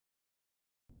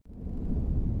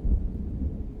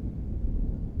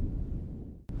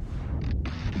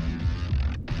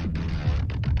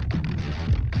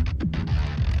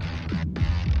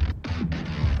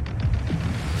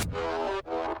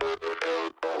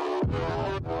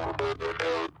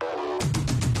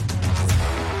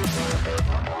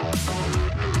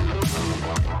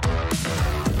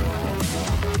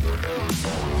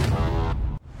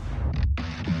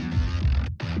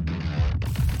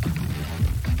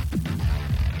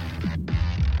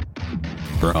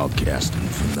Broadcasting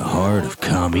from the heart of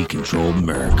commie-controlled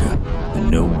America, the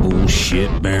no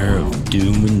bullshit bearer of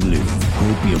doom and gloom,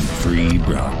 opium-free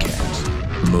broadcast,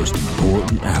 the most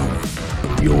important hour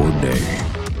of your day.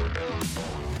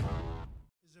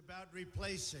 Is about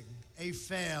replacing a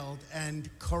failed and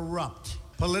corrupt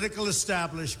political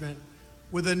establishment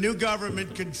with a new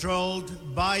government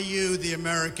controlled by you, the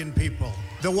American people.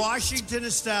 The Washington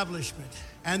establishment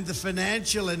and the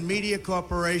financial and media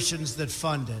corporations that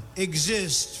fund it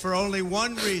exist for only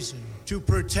one reason: to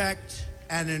protect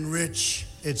and enrich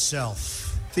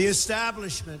itself. The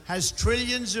establishment has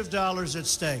trillions of dollars at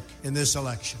stake in this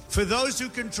election. For those who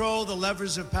control the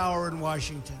levers of power in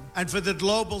Washington and for the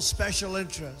global special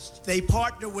interest, they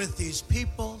partner with these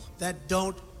people that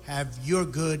don't have your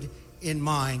good in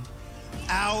mind.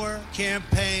 Our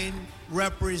campaign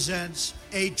represents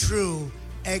a true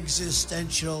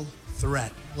existential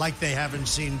threat like they haven't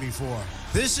seen before.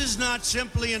 This is not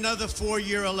simply another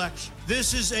four-year election.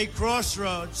 This is a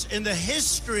crossroads in the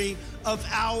history of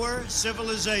our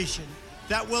civilization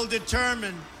that will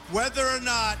determine whether or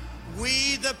not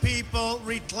we, the people,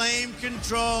 reclaim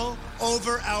control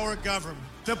over our government.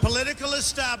 The political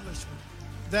establishment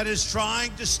that is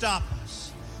trying to stop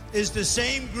us is the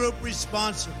same group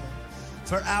responsible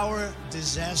for our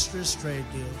disastrous trade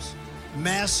deals,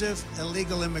 massive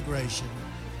illegal immigration,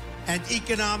 and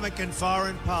economic and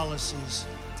foreign policies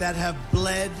that have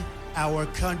bled our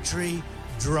country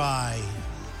dry.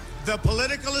 The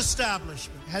political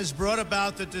establishment has brought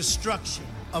about the destruction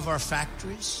of our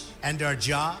factories and our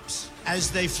jobs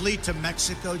as they flee to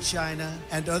Mexico, China,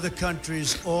 and other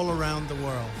countries all around the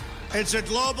world. It's a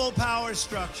global power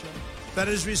structure that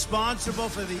is responsible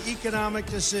for the economic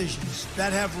decisions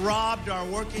that have robbed our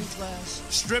working class,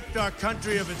 stripped our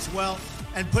country of its wealth,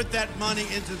 and put that money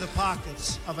into the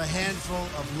pockets of a handful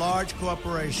of large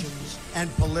corporations and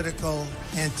political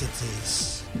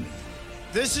entities.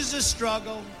 This is a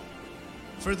struggle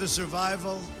for the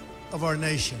survival of our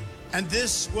nation, and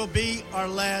this will be our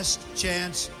last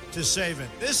chance to save it.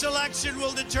 This election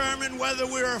will determine whether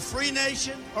we're a free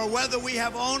nation or whether we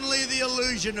have only the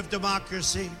illusion of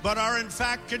democracy, but are in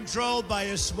fact controlled by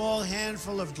a small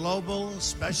handful of global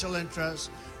special interests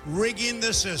rigging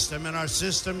the system, and our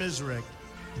system is rigged.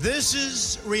 This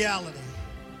is reality.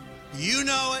 You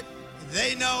know it,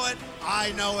 they know it,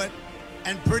 I know it,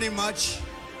 and pretty much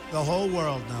the whole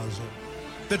world knows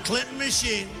it. The Clinton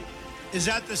machine is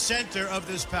at the center of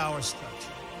this power structure.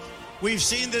 We've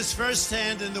seen this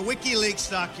firsthand in the WikiLeaks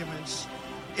documents,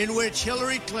 in which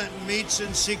Hillary Clinton meets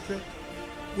in secret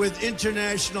with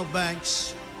international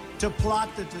banks to plot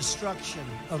the destruction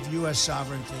of U.S.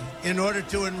 sovereignty in order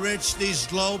to enrich these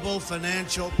global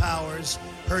financial powers,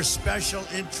 her special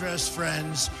interest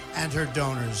friends, and her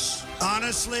donors.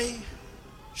 Honestly,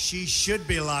 she should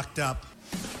be locked up.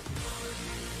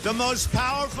 The most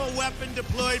powerful weapon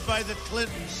deployed by the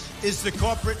Clintons is the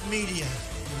corporate media,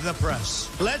 the press.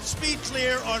 Let's be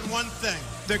clear on one thing.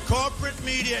 The corporate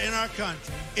media in our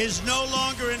country is no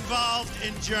longer involved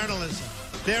in journalism.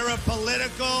 They're a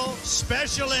political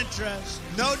special interest,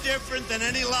 no different than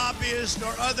any lobbyist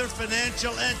or other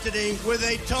financial entity with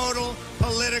a total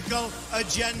political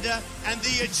agenda, and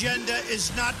the agenda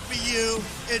is not for you,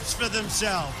 it's for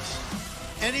themselves.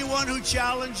 Anyone who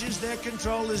challenges their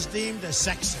control is deemed a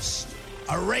sexist,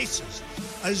 a racist,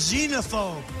 a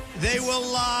xenophobe. They will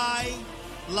lie,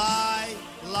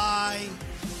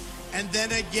 and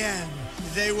then again,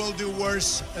 they will do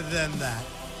worse than that.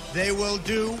 They will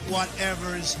do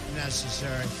whatever is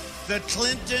necessary. The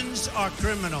Clintons are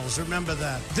criminals, remember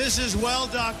that. This is well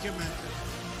documented,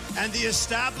 and the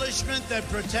establishment that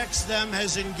protects them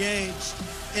has engaged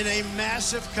in a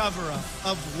massive cover-up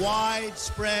of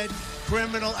widespread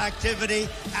criminal activity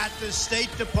at the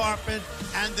State Department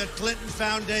and the Clinton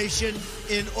Foundation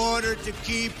in order to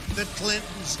keep the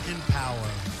Clintons in power.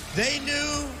 They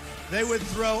knew they would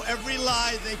throw every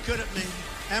lie they could at me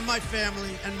and my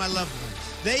family and my loved ones.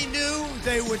 They knew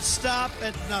they would stop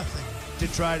at nothing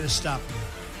to try to stop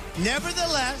me.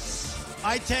 Nevertheless,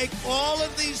 I take all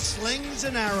of these slings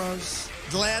and arrows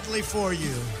gladly for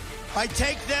you. I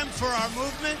take them for our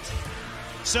movement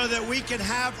so that we can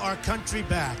have our country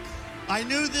back. I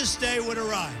knew this day would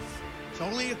arrive. It's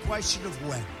only a question of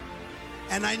when.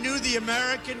 And I knew the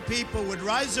American people would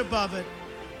rise above it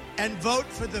and vote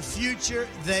for the future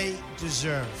they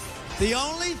deserve. The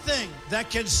only thing that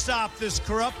can stop this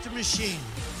corrupt machine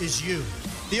is you.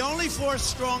 The only force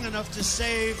strong enough to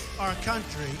save our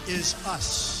country is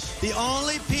us. The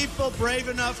only people brave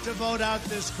enough to vote out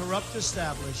this corrupt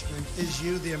establishment is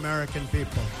you, the American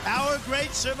people. Our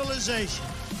great civilization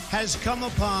has come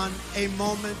upon a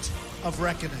moment of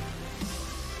reckoning.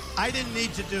 I didn't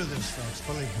need to do this, folks,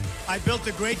 believe me. I built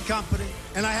a great company,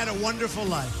 and I had a wonderful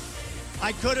life.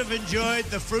 I could have enjoyed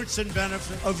the fruits and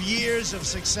benefits of years of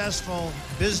successful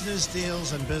business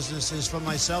deals and businesses for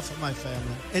myself and my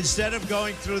family, instead of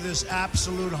going through this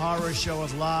absolute horror show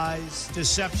of lies,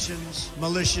 deceptions,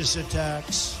 malicious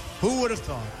attacks. Who would have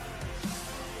thought?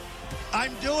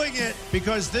 I'm doing it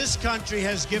because this country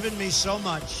has given me so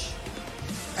much,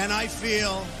 and I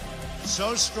feel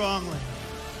so strongly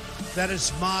that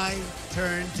it's my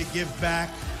turn to give back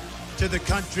to the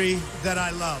country that I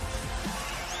love.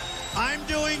 I'm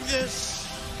doing this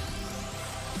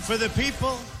for the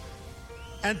people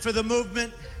and for the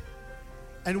movement,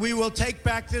 and we will take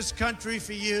back this country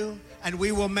for you, and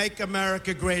we will make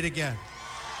America great again.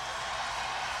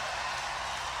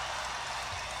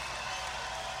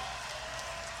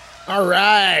 All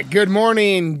right. Good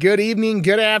morning, good evening,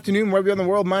 good afternoon, wherever you're in the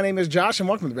world. My name is Josh, and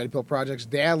welcome to the Red Pill Project's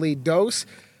Daily Dose.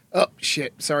 Oh,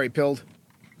 shit. Sorry, Pilled.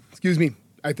 Excuse me.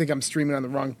 I think I'm streaming on the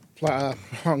wrong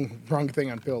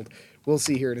thing on Pilled. We'll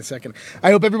see here in a second.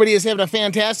 I hope everybody is having a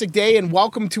fantastic day, and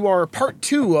welcome to our part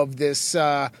 2 of this,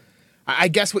 I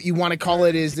guess what you want to call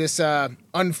it is this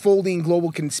unfolding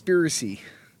global conspiracy.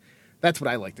 That's what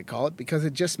I like to call it, because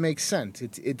it just makes sense.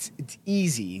 It's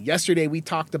easy. Yesterday we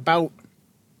talked about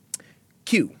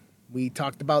Q. We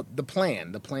talked about the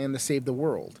plan to save the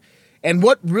world. And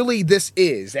what really this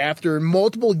is, after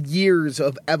multiple years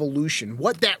of evolution,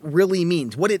 what that really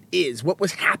means, what it is, what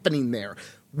was happening there,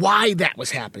 why that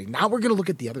was happening. Now we're going to look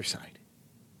at the other side.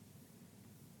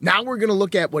 Now we're going to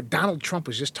look at what Donald Trump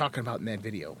was just talking about in that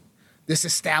video. This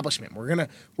establishment. We're going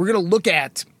to look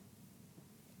at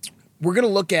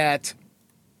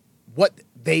what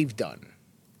they've done.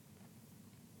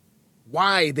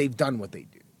 Why they've done what they've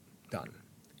done.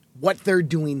 What they're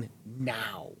doing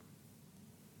now.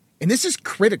 And this is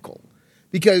critical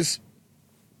because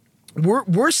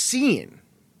we're seeing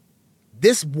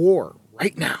this war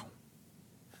right now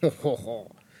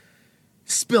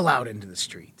spill out into the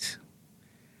streets.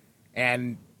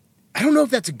 And I don't know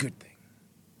if that's a good thing.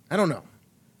 I don't know.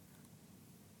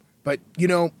 But,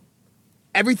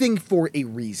 everything for a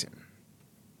reason.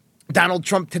 Donald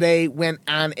Trump today went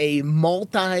on a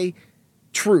multi-truth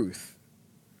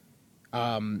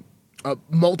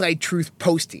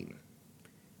posting.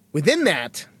 Within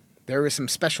that, there are some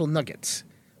special nuggets.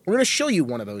 We're going to show you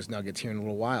one of those nuggets here in a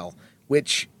little while,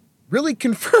 which really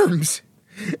confirms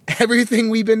everything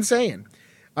we've been saying.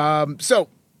 So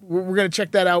we're going to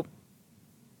check that out.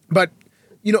 But,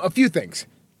 a few things.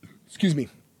 Excuse me.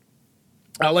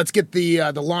 Let's get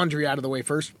the laundry out of the way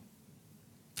first.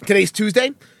 Today's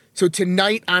Tuesday. So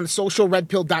tonight on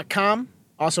socialredpill.com,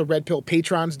 also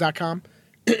redpillpatrons.com,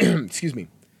 excuse me,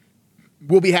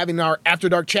 we'll be having our After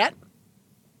Dark chat.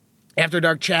 After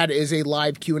Dark chat is a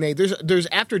live Q&A. There's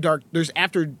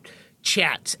after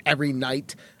chats every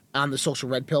night on the Social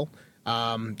Red Pill.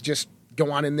 Just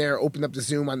go on in there, open up the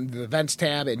Zoom on the events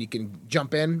tab, and you can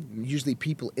jump in. Usually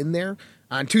people in there.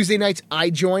 On Tuesday nights, I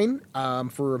join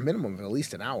for a minimum of at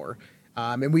least an hour.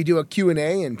 And we do a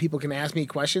Q&A, and people can ask me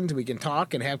questions, and we can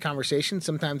talk and have conversations.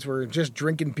 Sometimes we're just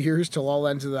drinking beers till all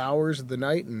ends of the hours of the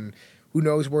night, and who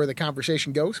knows where the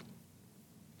conversation goes.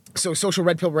 So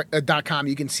socialredpill.com,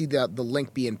 you can see the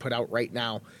link being put out right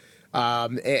now.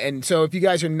 And so if you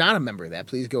guys are not a member of that,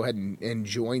 please go ahead and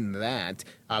join that.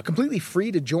 Completely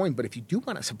free to join, but if you do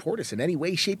want to support us in any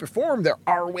way, shape, or form, there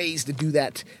are ways to do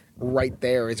that right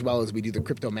there, as well as we do the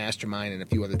Crypto Mastermind and a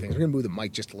few other things. We're going to move the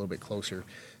mic just a little bit closer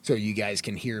so you guys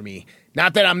can hear me.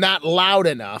 Not that I'm not loud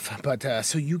enough, but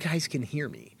so you guys can hear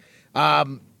me.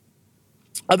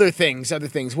 Other things.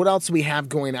 What else do we have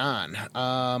going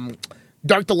on?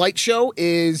 Dark the Light show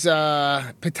is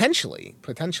potentially,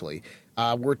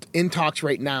 we're in talks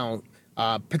right now,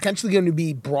 potentially going to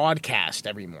be broadcast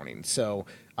every morning. So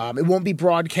it won't be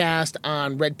broadcast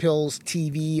on Red Pills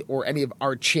TV or any of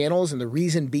our channels. And the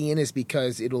reason being is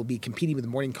because it'll be competing with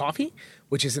Morning Coffee,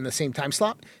 which is in the same time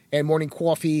slot. And Morning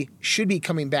Coffee should be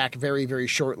coming back very, very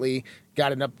shortly.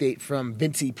 Got an update from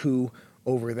Vincey Pooh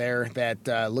over there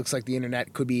that looks like the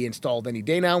internet could be installed any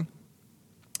day now.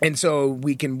 And so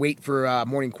we can wait for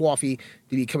Morning Coffee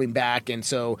to be coming back. And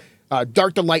so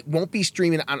Dark the Light won't be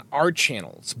streaming on our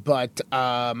channels. But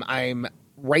I'm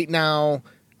right now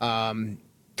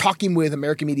talking with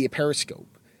American Media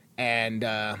Periscope and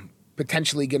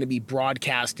potentially going to be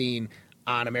broadcasting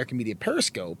on American Media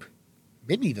Periscope.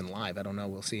 Maybe even live. I don't know.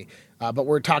 We'll see. But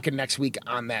we're talking next week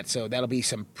on that. So that'll be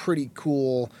some pretty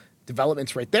cool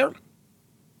developments right there.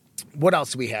 What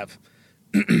else do we have?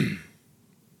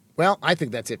 Well, I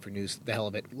think that's it for news. The hell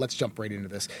of it. Let's jump right into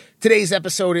this. Today's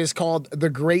episode is called The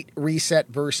Great Reset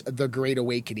versus The Great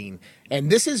Awakening.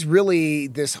 And this is really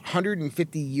this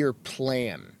 150-year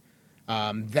plan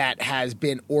that has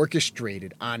been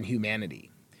orchestrated on humanity.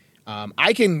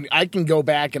 I can go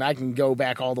back, and I can go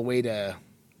back all the way to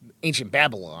ancient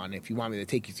Babylon if you want me to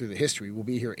take you through the history. We'll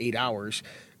be here 8 hours.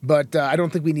 But I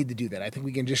don't think we need to do that. I think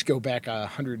we can just go back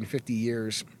 150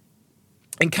 years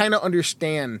and kind of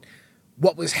understand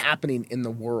what was happening in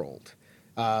the world.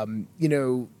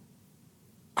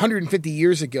 150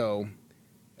 years ago,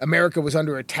 America was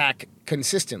under attack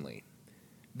consistently.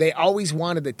 They always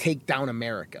wanted to take down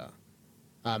America.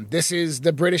 This is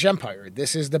the British Empire.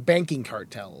 This is the banking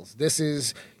cartels. This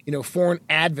is, foreign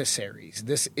adversaries.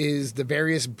 This is the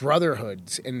various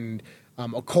brotherhoods and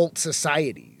occult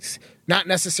societies. Not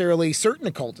necessarily certain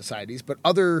occult societies, but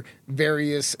other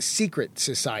various secret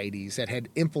societies that had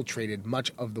infiltrated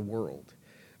much of the world.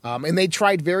 And they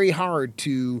tried very hard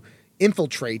to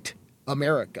infiltrate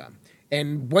America.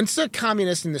 And once the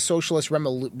communist and the socialist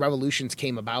revolutions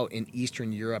came about in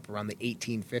Eastern Europe around the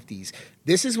 1850s,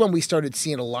 this is when we started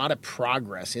seeing a lot of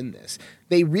progress in this.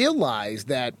 They realized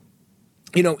that,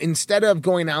 instead of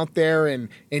going out there and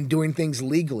doing things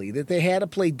legally, that they had to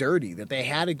play dirty, that they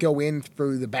had to go in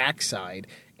through the backside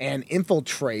and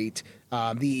infiltrate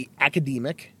the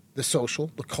academic, the social,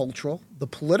 the cultural, the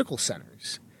political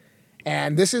centers.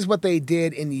 And this is what they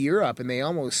did in Europe, and they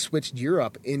almost switched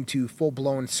Europe into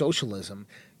full-blown socialism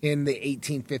in the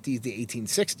 1850s to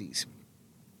 1860s.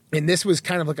 And this was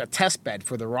kind of like a test bed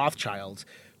for the Rothschilds,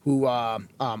 who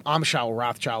Amschel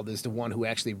Rothschild is the one who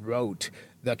actually wrote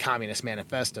the Communist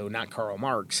Manifesto, not Karl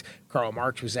Marx. Karl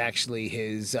Marx was actually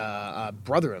his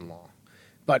brother-in-law.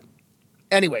 But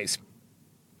anyways,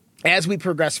 as we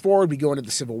progress forward, we go into the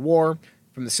Civil War.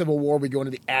 From the Civil War, we go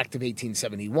into the Act of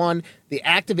 1871. The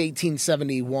Act of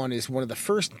 1871 is one of the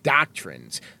first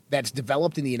doctrines that's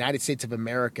developed in the United States of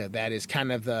America that is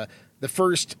kind of the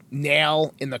first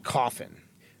nail in the coffin.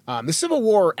 The Civil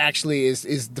War actually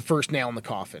is the first nail in the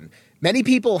coffin. Many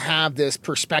people have this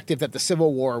perspective that the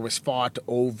Civil War was fought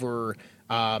over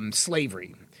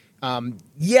slavery.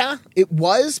 Yeah, it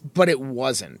was, but it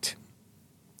wasn't.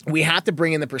 We have to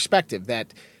bring in the perspective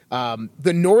that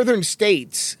the northern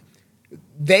states,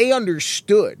 they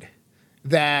understood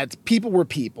that people were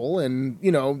people, and,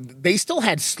 they still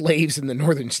had slaves in the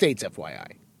northern states,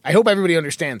 FYI. I hope everybody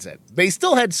understands that. They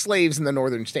still had slaves in the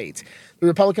northern states. The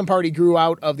Republican Party grew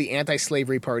out of the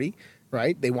anti-slavery party,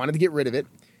 right? They wanted to get rid of it.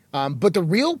 But the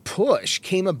real push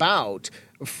came about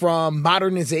from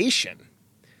modernization,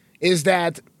 is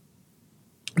that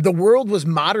the world was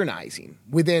modernizing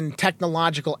within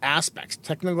technological aspects.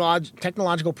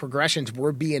 Technological progressions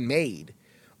were being made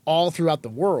all throughout the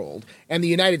world, and the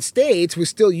United States was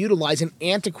still utilizing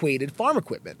antiquated farm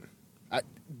equipment.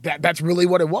 That's really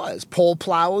what it was. Pole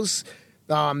plows,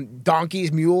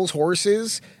 donkeys, mules,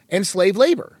 horses, and slave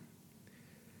labor.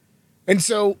 And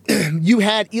so you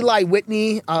had Eli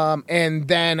Whitney, and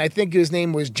then I think his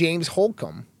name was James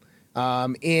Holcomb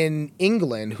in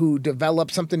England, who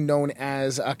developed something known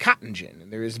as a cotton gin.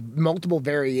 And there's multiple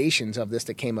variations of this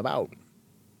that came about.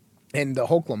 And the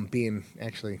Holcomb being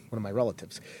actually one of my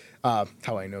relatives. That's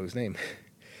how I know his name.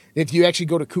 If you actually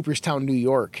go to Cooperstown, New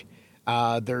York,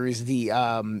 there is the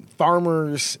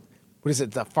Farmers,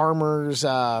 the Farmers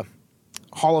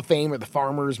Hall of Fame or the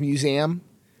Farmers Museum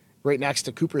right next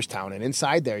to Cooperstown. And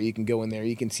inside there, you can go in there,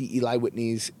 you can see Eli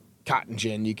Whitney's cotton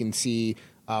gin, you can see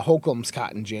Holcomb's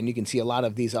cotton gin, you can see a lot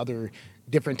of these other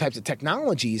different types of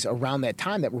technologies around that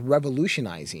time that were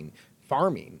revolutionizing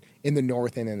farming in the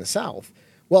North and in the South.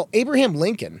 Well, Abraham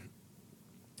Lincoln,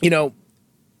 there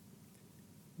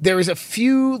was a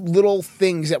few little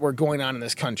things that were going on in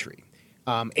this country.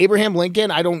 Abraham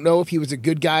Lincoln, I don't know if he was a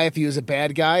good guy, if he was a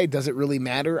bad guy. Does it really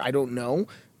matter? I don't know.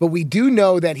 But we do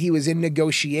know that he was in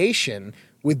negotiation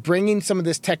with bringing some of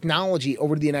this technology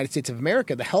over to the United States of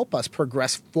America to help us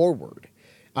progress forward.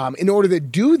 In order to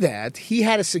do that, he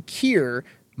had to secure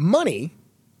money,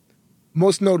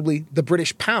 most notably the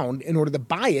British pound, in order to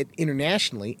buy it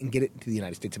internationally and get it to the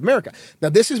United States of America. Now,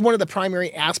 this is one of the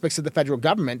primary aspects of the federal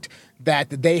government that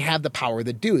they have the power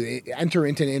to do. They enter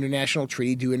into an international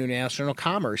treaty, do international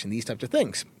commerce, and these types of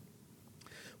things.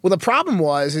 Well, the problem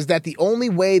is that the only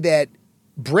way that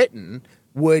Britain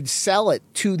would sell it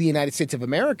to the United States of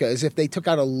America is if they took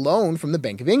out a loan from the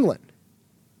Bank of England.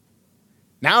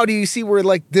 Now, do you see where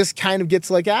this kind of gets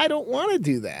I don't want to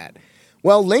do that?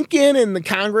 Well, Lincoln and the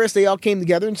Congress, they all came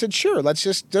together and said, sure, let's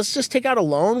just take out a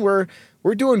loan.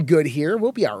 We're doing good here.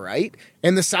 We'll be all right.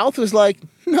 And the South was like,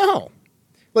 no.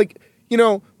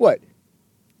 What?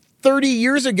 30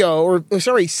 years ago,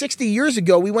 60 years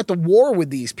ago, we went to war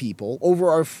with these people over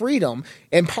our freedom.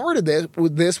 And part of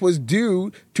this was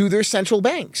due to their central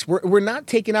banks. We're not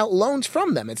taking out loans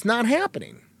from them. It's not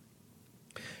happening.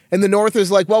 And the North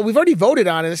is like, well, we've already voted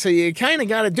on it, so you kind of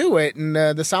got to do it. And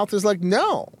the South is like,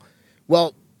 no.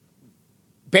 Well,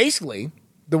 basically,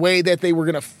 the way that they were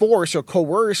going to force or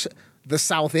coerce the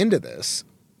South into this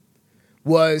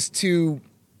was to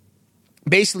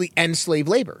basically end slave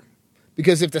labor.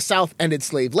 Because if the South ended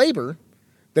slave labor,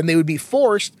 then they would be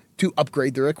forced to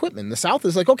upgrade their equipment. The South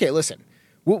is like, okay, listen,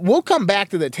 we'll come back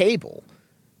to the table,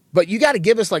 but you got to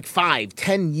give us like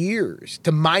 5-10 years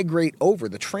to migrate over,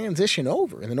 the transition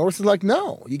over. And the North is like,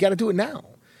 no, you got to do it now.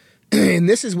 And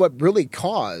this is what really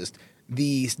caused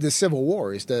the Civil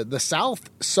Wars. The South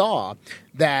saw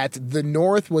that the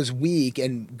North was weak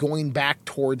and going back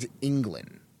towards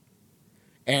England.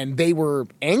 And they were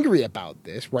angry about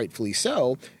this, rightfully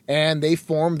so, and they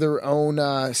formed their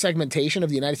own segmentation of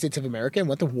the United States of America and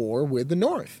went to war with the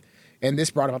North. And this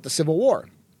brought about the Civil War.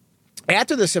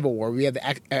 After the Civil War, we have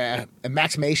the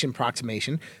Emancipation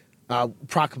Proclamation.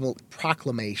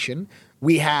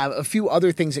 We have a few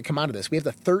other things that come out of this. We have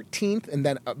the 13th, and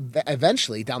then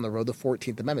eventually, down the road, the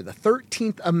 14th Amendment. The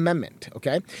 13th Amendment,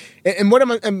 okay?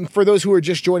 And for those who are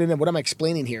just joining in, what I'm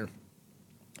explaining here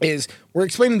is we're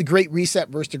explaining the Great Reset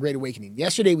versus the Great Awakening.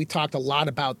 Yesterday, we talked a lot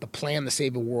about the plan to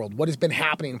save the world, what has been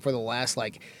happening for the last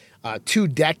 2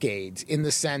 decades in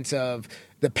the sense of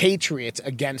the patriots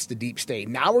against the deep state.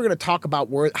 Now we're going to talk about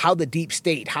how the deep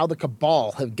state, how the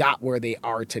cabal have got where they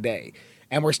are today.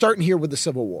 And we're starting here with the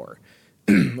Civil War.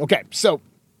 Okay, so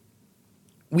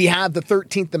we have the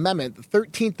 13th Amendment, the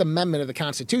 13th Amendment of the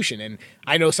Constitution. And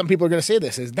I know some people are going to say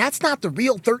this, that's not the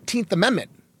real 13th Amendment.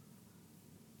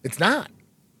 It's not.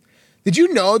 Did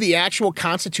you know the actual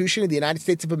Constitution of the United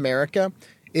States of America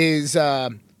is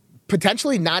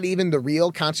potentially not even the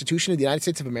real Constitution of the United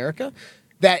States of America?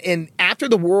 That after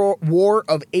the War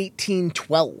of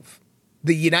 1812,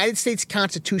 the United States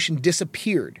Constitution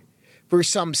disappeared for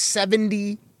some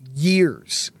 70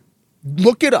 years.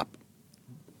 Look it up.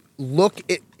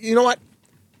 You know what?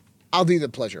 I'll do the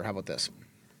pleasure. How about this?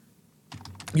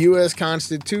 U.S.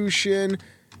 Constitution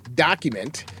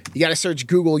document. You got to search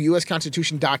Google U.S.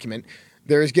 Constitution document.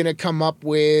 There's going to come up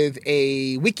with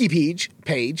a wiki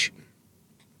page.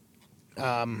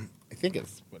 I think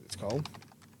it's what it's called.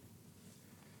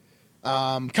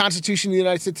 Constitution of the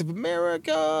United States of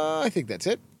America. I think that's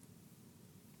it.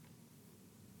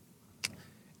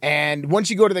 And once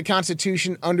you go to the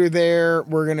Constitution, under there,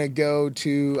 we're going to go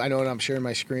to, I know I'm sharing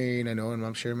my screen. We're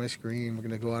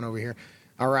going to go on over here.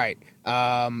 All right.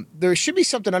 There should be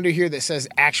something under here that says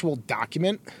actual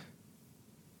document.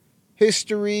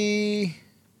 History.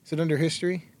 Is it under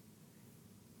history?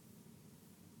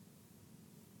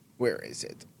 Where is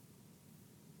it?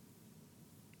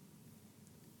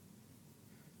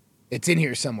 It's in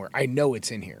here somewhere. I know it's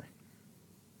in here.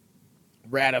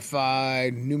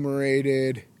 Ratified,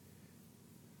 enumerated.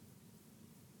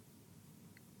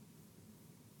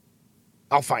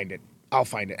 I'll find it.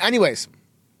 Anyways.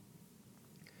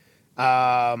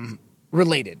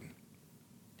 Related.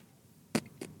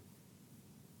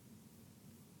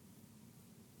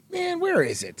 Man, where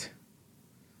is it?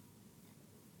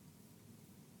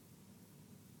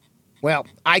 Well,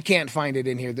 I can't find it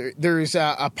in here. There's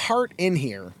a part in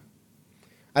here.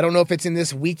 I don't know if it's in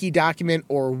this wiki document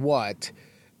or what,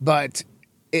 but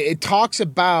it talks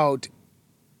about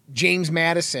James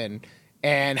Madison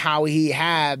and how he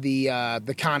had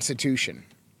the Constitution.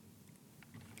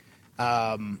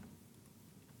 Let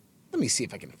me see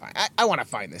if I can find. I want to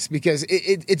find this because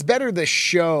it's better to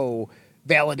show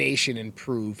validation and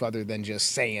proof other than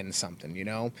just saying something, you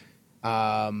know.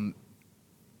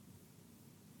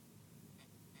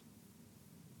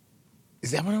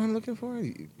 Is that what I'm looking for?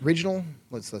 The original?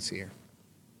 Let's see here.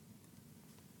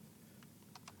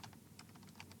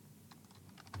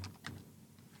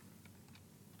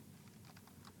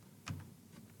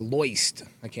 Loist.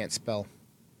 I can't spell.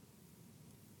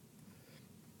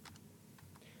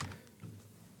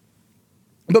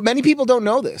 But many people don't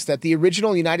know this, that the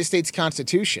original United States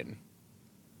Constitution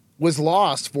was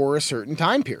lost for a certain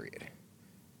time period.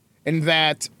 And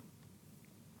that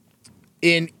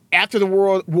after the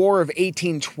War of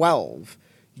 1812,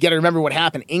 you got to remember what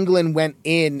happened. England went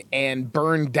in and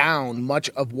burned down much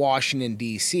of Washington,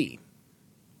 D.C.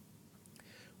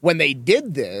 When they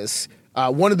did this,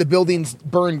 one of the buildings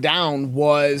burned down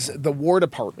was the War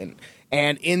Department.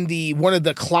 And in one of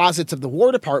the closets of the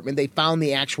War Department, they found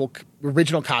the actual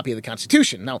original copy of the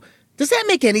Constitution. Now, does that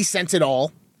make any sense at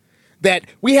all? That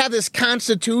we have this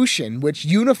Constitution which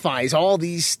unifies all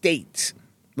these states,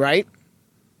 right?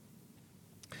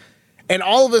 And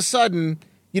all of a sudden,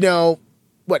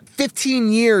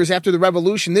 15 years after the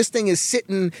revolution, this thing is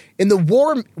sitting in the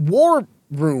war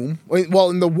room,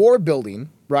 in the war building,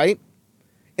 right?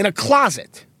 In a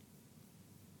closet.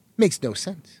 Makes no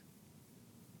sense.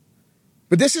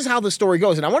 But this is how the story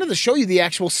goes. And I wanted to show you the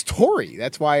actual story.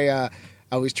 That's why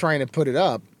I was trying to put it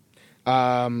up.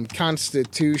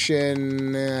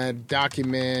 Constitution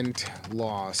document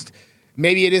lost.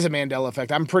 Maybe it is a Mandela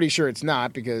effect. I'm pretty sure it's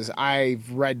not because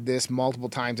I've read this multiple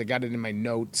times. I got it in my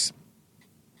notes.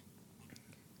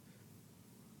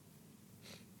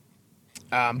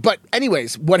 But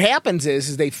anyways, what happens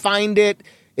is they find it.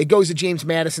 It goes to James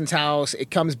Madison's house.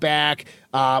 It comes back.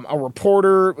 A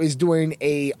reporter is doing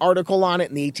an article on it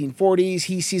in the 1840s.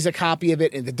 He sees a copy of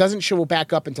it, and it doesn't show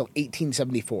back up until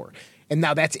 1874. And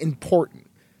now that's important.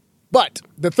 But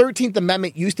the 13th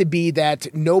Amendment used to be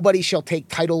that nobody shall take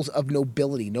titles of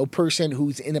nobility. No person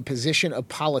who's in a position of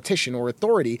politician or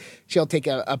authority shall take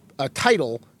a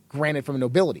title granted from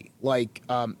nobility, like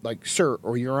sir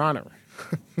or your honor.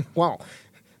 Well,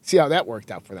 see how that worked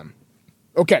out for them.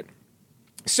 Okay,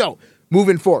 so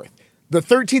moving forth. The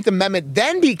 13th Amendment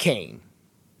then became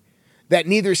that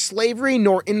neither slavery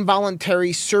nor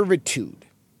involuntary servitude.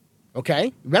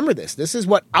 Okay, remember this. This is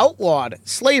what outlawed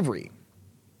slavery.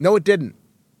 No, it didn't.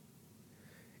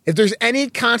 If there's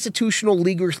any constitutional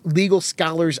legal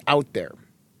scholars out there,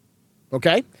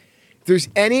 okay? If there's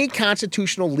any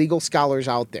constitutional legal scholars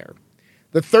out there,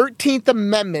 the 13th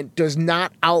Amendment does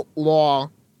not outlaw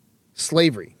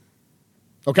slavery,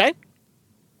 okay?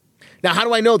 Now, how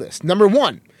do I know this? Number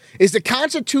one is the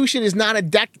Constitution is not a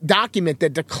document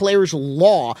that declares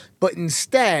law, but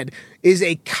instead is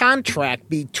a contract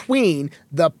between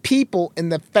the people and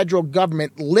the federal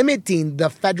government, limiting the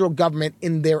federal government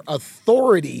in their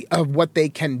authority of what they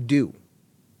can do.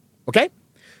 Okay?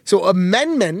 So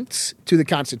amendments to the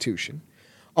Constitution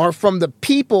are from the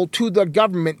people to the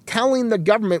government, telling the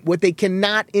government what they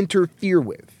cannot interfere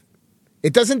with.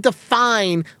 It doesn't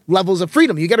define levels of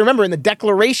freedom. You got to remember, in the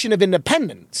Declaration of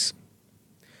Independence,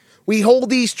 we hold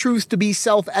these truths to be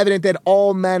self-evident that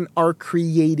all men are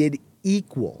created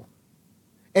equal,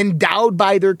 endowed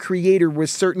by their Creator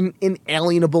with certain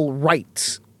inalienable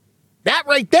rights. That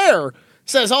right there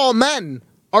says all men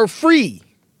are free.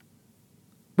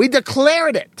 We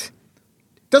declared it.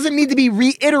 Doesn't need to be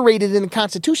reiterated in the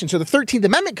Constitution. So the 13th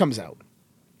Amendment comes out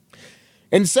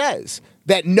and says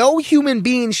that no human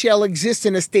being shall exist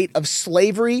in a state of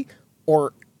slavery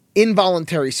or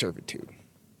involuntary servitude.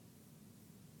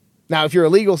 Now, if you're a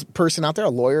legal person out there, a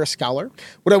lawyer, a scholar,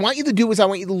 what I want you to do is I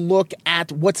want you to look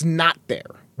at what's not there,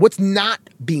 what's not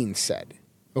being said,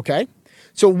 okay?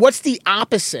 So what's the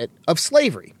opposite of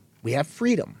slavery? We have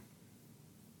freedom.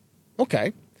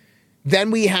 Okay.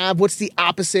 Then we have what's the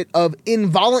opposite of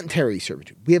involuntary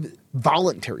servitude? We have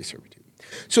voluntary servitude.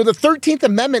 So the 13th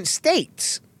Amendment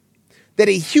states that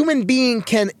a human being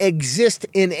can exist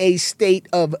in a state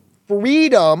of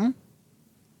freedom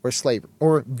or slavery,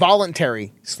 or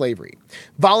voluntary slavery.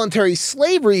 Voluntary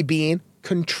slavery being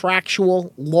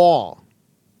contractual law.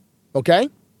 Okay?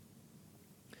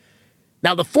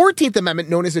 Now, the 14th Amendment,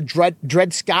 known as the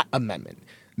Dred Scott Amendment,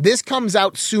 this comes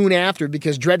out soon after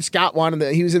because Dred Scott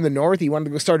he was in the North, he wanted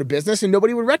to go start a business, and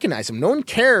nobody would recognize him. No one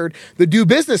cared to do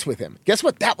business with him. Guess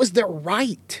what? That was their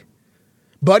right.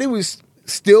 But it was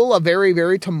still a very,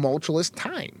 very tumultuous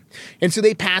time. And so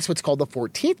they passed what's called the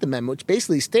 14th Amendment, which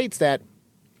basically states that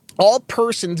all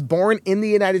persons born in the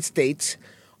United States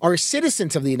are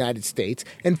citizens of the United States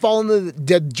and fall under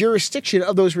the jurisdiction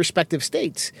of those respective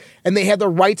states. And they have the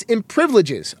rights and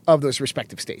privileges of those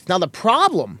respective states. Now, the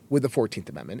problem with the 14th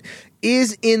Amendment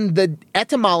is in the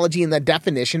etymology and the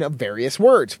definition of various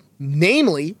words,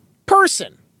 namely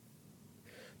person.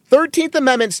 13th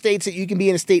Amendment states that you can be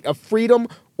in a state of freedom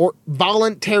or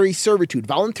voluntary servitude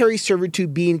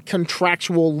being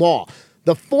contractual law.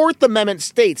 The 4th Amendment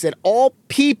states that all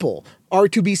people are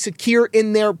to be secure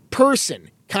in their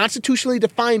person. Constitutionally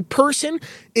defined person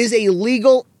is a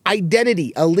legal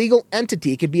identity, a legal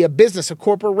entity. It could be a business, a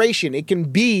corporation. It can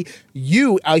be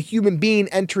you, a human being,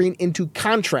 entering into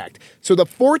contract. So the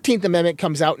 14th Amendment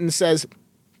comes out and says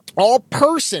all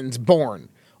persons born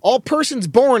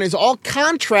is all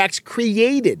contracts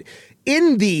created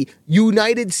in the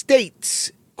United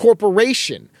States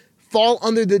corporation fall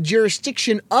under the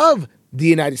jurisdiction of the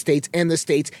United States and the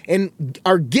states and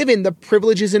are given the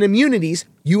privileges and immunities,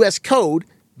 U.S. Code,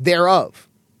 thereof.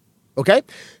 Okay?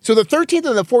 So the 13th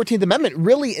and the 14th Amendment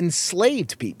really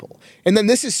enslaved people. And then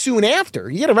this is soon after.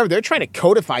 You got to remember, they're trying to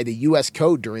codify the U.S.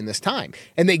 Code during this time.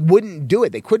 And they wouldn't do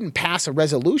it. They couldn't pass a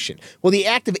resolution. Well, the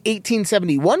Act of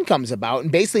 1871 comes about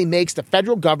and basically makes the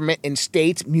federal government and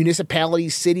states,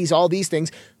 municipalities, cities, all these things,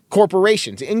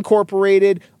 corporations,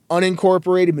 incorporated,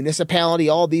 unincorporated, municipality,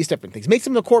 all these different things. Makes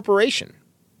them a corporation.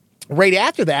 Right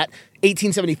after that,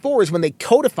 1874 is when they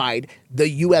codified the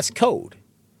U.S. Code.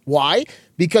 Why?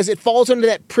 Because it falls under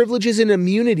that privileges and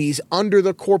immunities under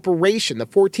the corporation. The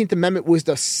 14th Amendment was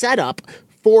the setup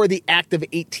for the Act of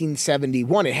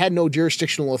 1871. It had no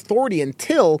jurisdictional authority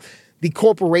until the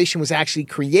corporation was actually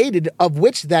created, of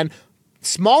which then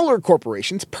smaller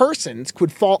corporations, persons,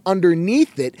 could fall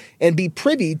underneath it and be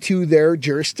privy to their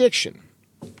jurisdiction.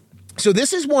 So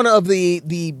this is one of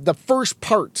the first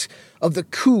parts of the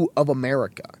coup of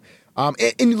America.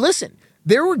 And listen,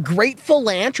 there were great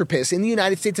philanthropists in the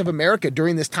United States of America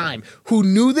during this time who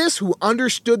knew this, who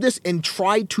understood this, and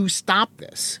tried to stop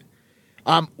this.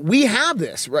 We have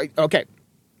this, right? Okay.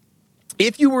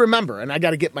 If you remember, and I got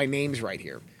to get my names right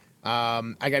here.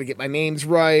 I got to get my names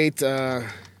right. I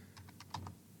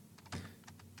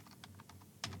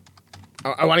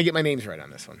want to get my names right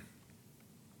on this one,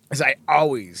 because I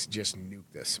always just nuke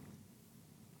this.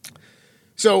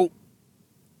 So,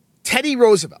 Teddy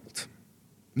Roosevelt.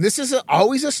 This is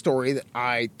always a story that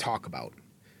I talk about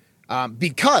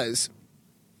because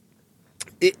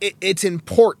it's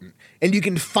important. And you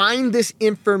can find this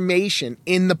information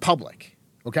in the public,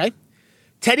 okay?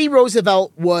 Teddy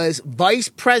Roosevelt was vice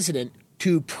president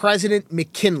to President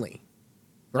McKinley,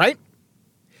 right?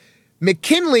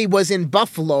 McKinley was in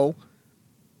Buffalo.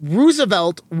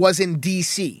 Roosevelt was in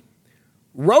D.C.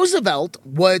 Roosevelt,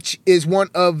 which is one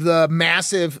of the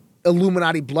massive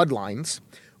Illuminati bloodlines,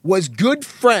 was good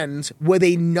friends with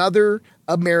another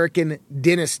American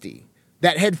dynasty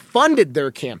that had funded their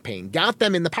campaign, got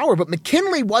them in the power. But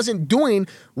McKinley wasn't doing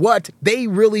what they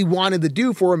really wanted to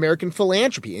do for American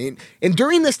philanthropy. And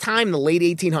during this time, in the late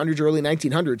 1800s, early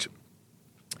 1900s,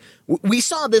 we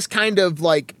saw this kind of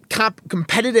like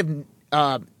competitive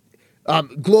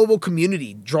global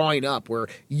community drawing up where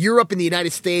Europe and the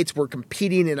United States were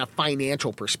competing in a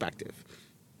financial perspective.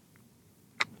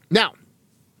 Now,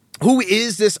 who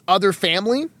is this other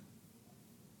family?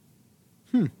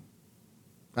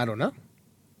 I don't know.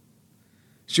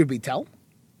 Should we tell?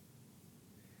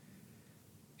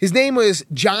 His name was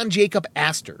John Jacob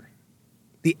Astor,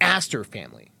 the Astor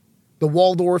family, the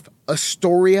Waldorf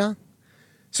Astoria.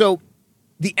 So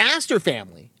the Astor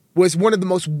family was one of the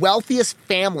most wealthiest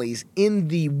families in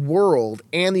the world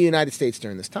and the United States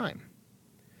during this time.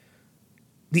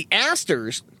 The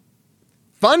Astors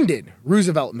funded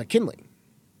Roosevelt and McKinley.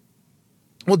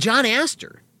 Well, John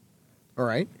Astor, all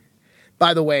right,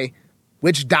 by the way,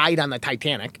 which died on the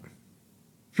Titanic.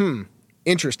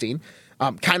 Interesting.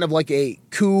 Kind of like a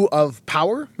coup of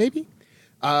power, maybe.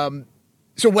 So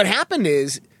what happened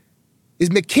is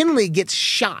McKinley gets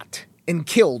shot and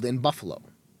killed in Buffalo.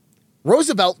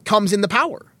 Roosevelt comes into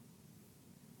power.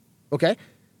 Okay?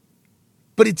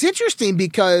 But it's interesting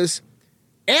because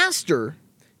Astor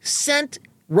sent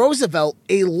Roosevelt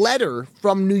a letter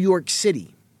from New York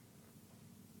City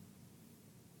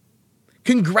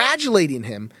congratulating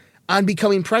him on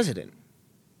becoming president.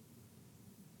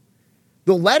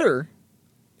 The letter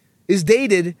is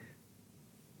dated,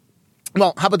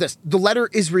 well, how about this? The letter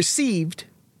is received,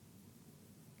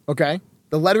 okay?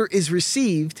 The letter is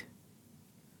received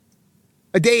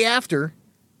a day after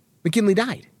McKinley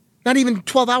died. Not even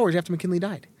 12 hours after McKinley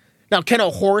died. Now, can a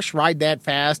horse ride that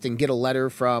fast and get a letter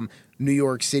from New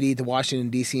York City to Washington,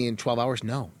 D.C. in 12 hours?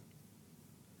 No.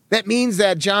 That means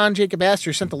that John Jacob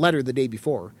Astor sent the letter the day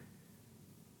before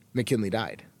McKinley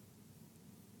died.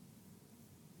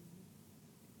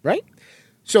 Right?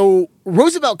 So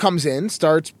Roosevelt comes in,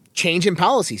 starts changing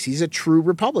policies. He's a true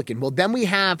Republican. Well, then we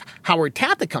have Howard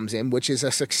Taft that comes in, which is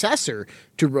a successor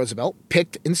to Roosevelt,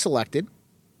 picked and selected.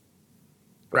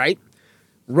 Right?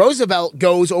 Roosevelt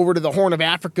goes over to the Horn of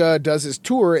Africa, does his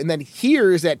tour, and then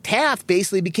hears that Taft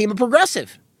basically became a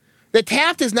progressive. That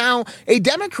Taft is now a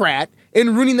Democrat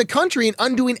and ruining the country and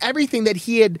undoing everything that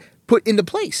he had put into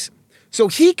place. So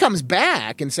he comes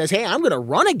back and says, hey, I'm going to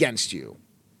run against you.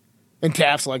 And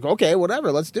Taft's like, okay,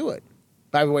 whatever, let's do it.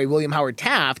 By the way, William Howard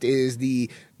Taft is the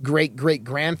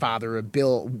great-great-grandfather of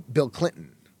Bill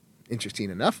Clinton. Interesting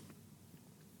enough.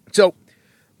 So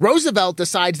Roosevelt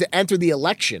decides to enter the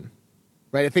election,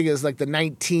 right? I think it was like the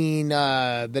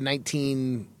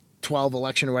 1912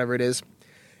 election or whatever it is.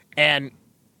 And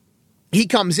he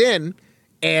comes in,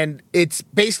 and it's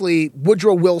basically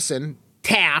Woodrow Wilson,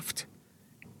 Taft,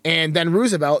 and then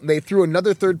Roosevelt, and they threw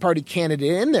another third-party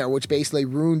candidate in there, which basically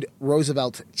ruined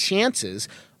Roosevelt's chances,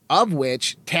 of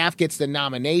which Taft gets the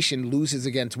nomination, loses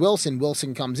against Wilson.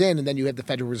 Wilson comes in, and then you have the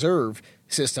Federal Reserve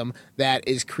System that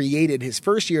is created his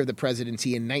first year of the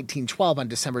presidency in 1912 on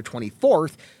December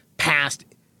 24th, passed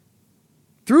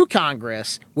through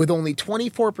Congress with only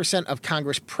 24% of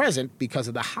Congress present because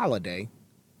of the holiday,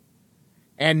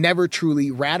 and never truly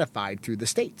ratified through the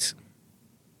states.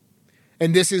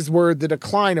 And this is where the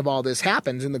decline of all this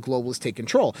happens and the globalists take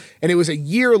control. And it was a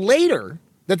year later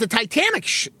that the Titanic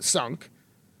sunk.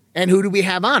 And who do we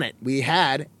have on it? We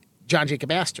had John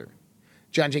Jacob Astor.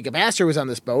 John Jacob Astor was on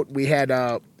this boat. We had,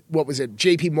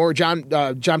 J.P. Morgan,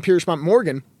 John Pierpont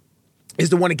Morgan is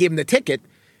the one that gave him the ticket,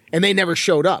 and they never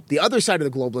showed up. The other side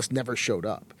of the globalists never showed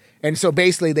up. And so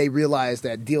basically they realized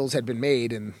that deals had been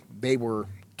made and they were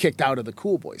kicked out of the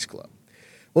Cool Boys Club.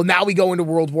 Well, now we go into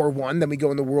World War I, then we go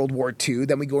into World War II,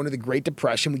 then we go into the Great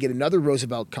Depression. We get another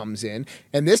Roosevelt comes in,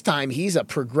 and this time he's a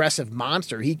progressive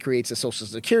monster. He creates the Social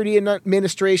Security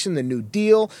Administration, the New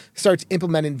Deal, starts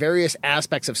implementing various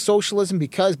aspects of socialism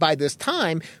because by this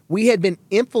time we had been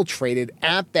infiltrated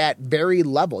at that very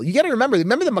level. You got to remember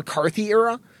the McCarthy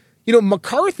era? You know,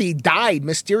 McCarthy died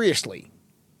mysteriously.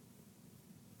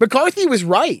 McCarthy was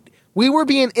right. We were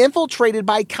being infiltrated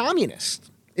by communists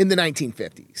in the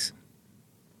 1950s.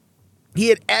 He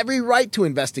had every right to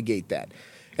investigate that.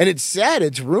 And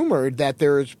it's rumored that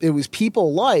it was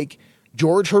people like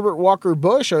George Herbert Walker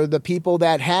Bush are the people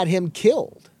that had him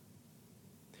killed.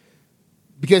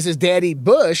 Because his Daddy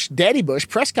Bush,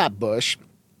 Prescott Bush,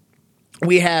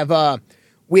 we have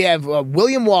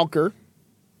William Walker,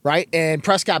 right, and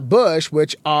Prescott Bush,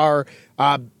 which are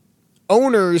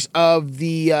owners of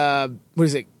the,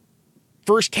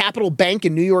 First Capital Bank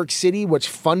in New York City, which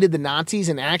funded the Nazis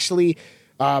and actually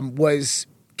was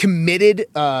committed,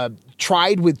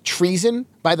 tried with treason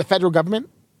by the federal government.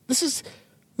 This is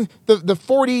the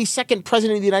 42nd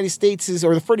president of the United States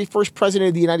or the 31st president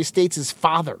of the United States'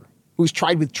 father, who was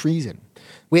tried with treason.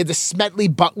 We had the Smedley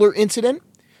Butler incident.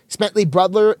 Smedley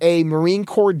Butler, a Marine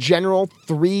Corps general,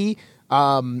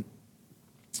 I'm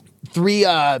going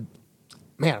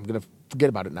to forget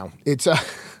about it now. It's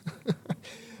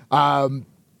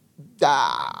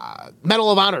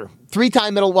Medal of Honor. He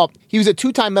was a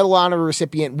 2-time Medal of Honor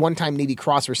recipient, 1-time Navy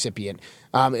Cross recipient.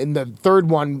 And the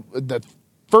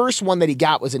first one that he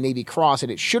got was a Navy Cross,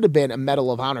 and it should have been a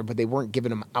Medal of Honor, but they weren't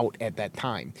giving him out at that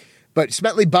time. But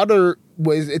Smedley Butler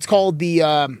it's called the,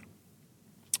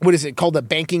 called the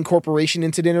Banking Corporation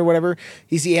incident or whatever.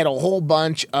 He had a whole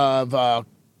bunch of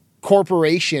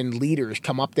corporation leaders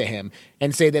come up to him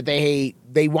and say that they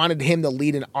wanted him to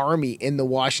lead an army in the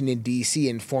Washington, D.C.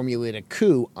 and formulate a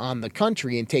coup on the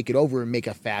country and take it over and make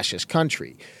a fascist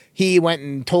country. He went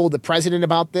and told the president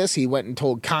about this. He went and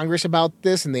told Congress about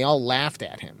this, and they all laughed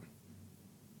at him.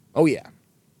 Oh, yeah.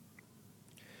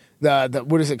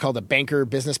 What is it called? The Banker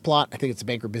Business Plot? I think it's the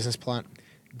Banker Business Plot.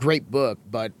 Great book,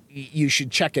 but you should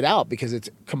check it out because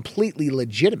it's completely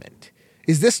legitimate.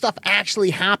 Is this stuff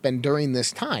actually happened during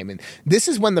this time? And this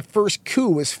is when the first coup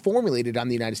was formulated on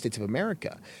the United States of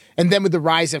America. And then with the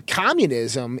rise of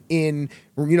communism in,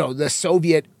 the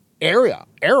Soviet era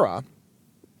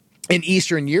in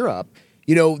Eastern Europe,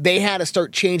 they had to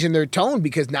start changing their tone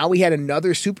because now we had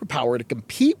another superpower to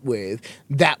compete with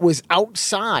that was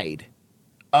outside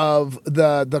of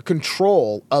the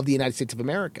control of the United States of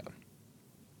America.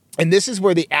 And this is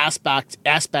where the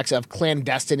aspects of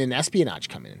clandestine and espionage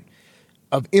come in.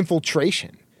 Of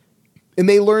infiltration. And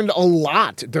they learned a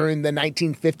lot during the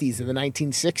 1950s and the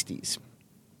 1960s.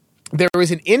 There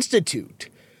was an institute.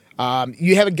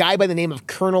 You have a guy by the name of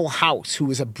Colonel House, who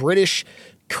was a British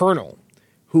colonel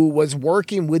who was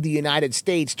working with the United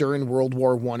States during World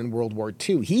War I and World War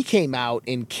II. He came out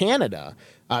in Canada.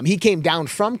 He came down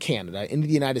from Canada into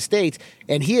the United States,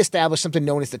 and he established something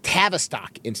known as the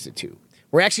Tavistock Institute.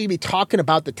 We're actually going to be talking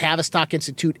about the Tavistock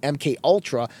Institute MK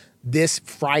Ultra this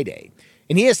Friday.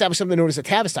 And he established something known as the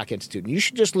Tavistock Institute. And you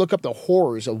should just look up the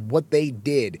horrors of what they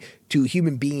did to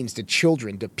human beings, to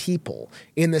children, to people,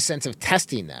 in the sense of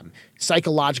testing them.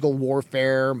 Psychological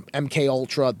warfare, MK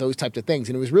Ultra, those types of things.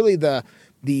 And it was really the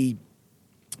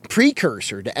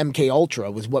precursor to MK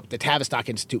Ultra was what the Tavistock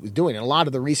Institute was doing. And a lot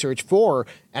of the research for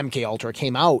MK Ultra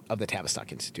came out of the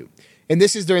Tavistock Institute. And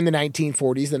this is during the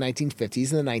 1940s, the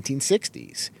 1950s, and the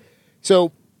 1960s.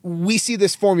 So we see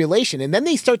this formulation, and then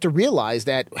they start to realize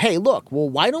that, hey, look, well,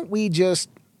 why don't we just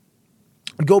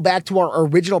go back to our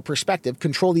original perspective,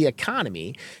 control the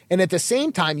economy, and at the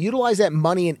same time utilize that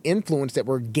money and influence that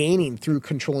we're gaining through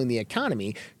controlling the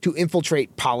economy to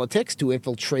infiltrate politics, to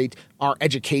infiltrate our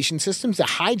education systems, to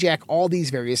hijack all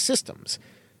these various systems.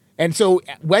 And so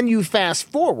when you fast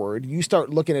forward, you start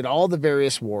looking at all the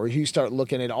various wars, you start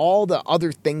looking at all the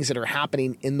other things that are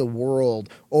happening in the world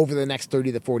over the next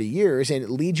 30 to 40 years, and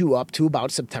it leads you up to about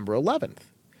September 11th.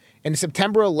 And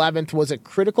September 11th was a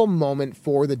critical moment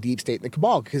for the deep state and the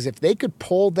cabal, because if they could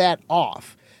pull that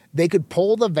off, they could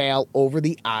pull the veil over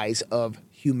the eyes of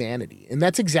humanity. And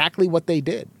that's exactly what they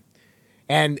did.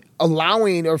 And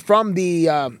allowing, or from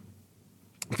the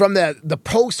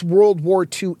post-World War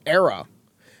II era,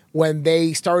 when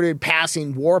they started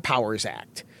passing War Powers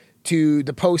Act, to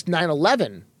the post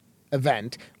 9/11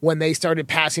 event, when they started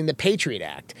passing the Patriot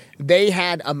Act, they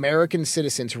had American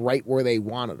citizens right where they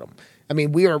wanted them. I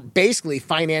mean, we are basically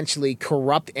financially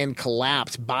corrupt and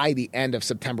collapsed by the end of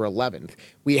September 11th.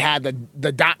 We had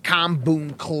the dot-com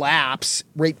boom collapse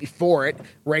right before it.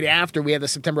 Right after, we had the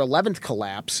September 11th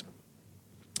collapse.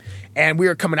 And we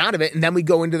were coming out of it, and then we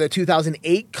go into the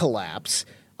 2008 collapse.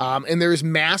 And there's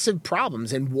massive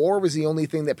problems, and war was the only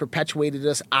thing that perpetuated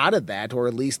us out of that, or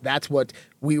at least that's what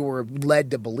we were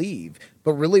led to believe.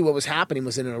 But really what was happening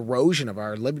was an erosion of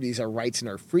our liberties, our rights, and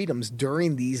our freedoms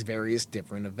during these various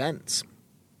different events.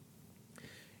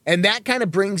 And that kind of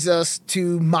brings us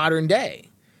to modern day,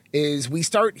 is we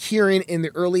start hearing in the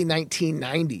early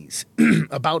 1990s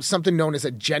about something known as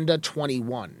Agenda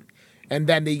 21, and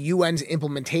then the UN's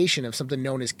implementation of something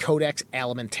known as Codex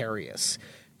Alimentarius.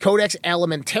 Codex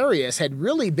Alimentarius had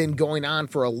really been going on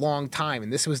for a long time,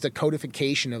 and this was the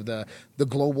codification of the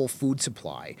global food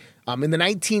supply. In the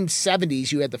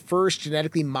 1970s, you had the first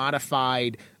genetically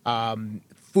modified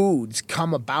foods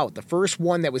come about. The first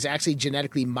one that was actually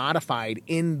genetically modified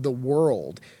in the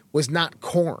world was not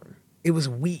corn. It was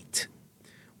wheat.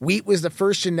 Wheat was the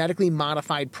first genetically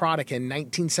modified product in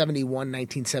 1971,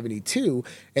 1972,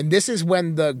 and this is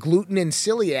when the gluten and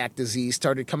celiac disease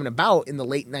started coming about in the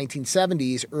late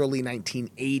 1970s, early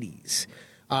 1980s.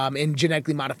 And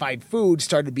genetically modified food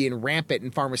started being rampant,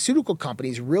 and pharmaceutical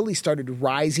companies really started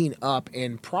rising up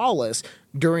in prowess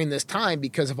during this time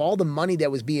because of all the money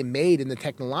that was being made in the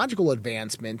technological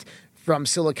advancement from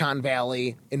Silicon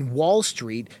Valley and Wall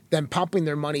Street, then pumping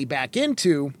their money back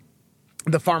into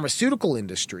the pharmaceutical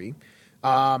industry,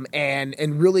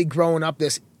 and really growing up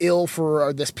this pill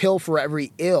for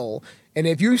every ill. And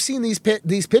if you've seen these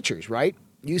pictures, right?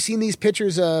 You've seen these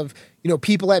pictures of,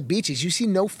 people at beaches. You see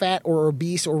no fat or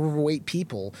obese or overweight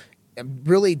people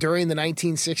really during the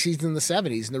 1960s and the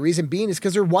 70s. And the reason being is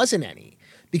because there wasn't any,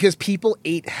 because people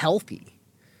ate healthy.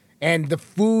 And the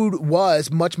food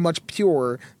was much, much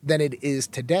purer than it is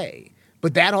today.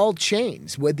 But that all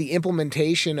changed with the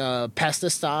implementation of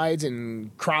pesticides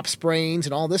and crop sprayings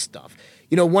and all this stuff.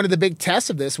 One of the big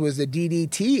tests of this was the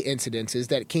DDT incidences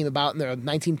that came about in the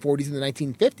 1940s and the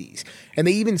 1950s. And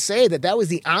they even say that was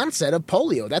the onset of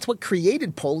polio. That's what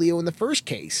created polio in the first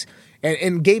case,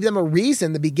 and gave them a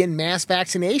reason to begin mass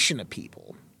vaccination of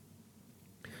people.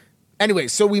 Anyway,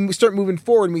 so we start moving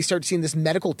forward and we start seeing this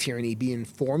medical tyranny being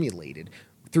formulated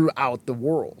throughout the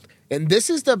world. And this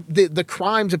is the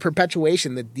crimes of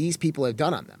perpetuation that these people have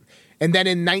done on them. And then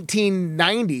in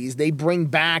 1990s, they bring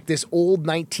back this old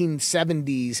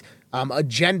 1970s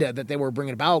agenda that they were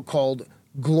bringing about called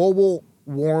global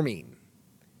warming.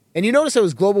 And you notice it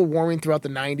was global warming throughout the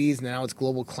 90s, and now it's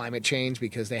global climate change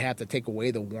because they have to take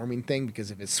away the warming thing, because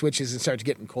if it switches and starts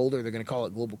getting colder, they're going to call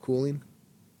it global cooling.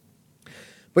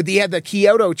 But they had the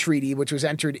Kyoto Treaty, which is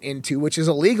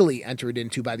illegally entered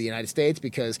into by the United States,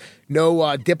 because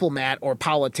no diplomat or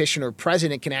politician or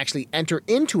president can actually enter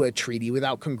into a treaty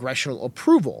without congressional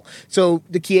approval. So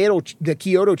the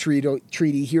Kyoto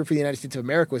Treaty here for the United States of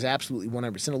America was absolutely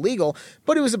 100% illegal,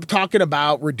 but it was talking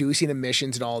about reducing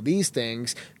emissions and all these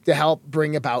things to help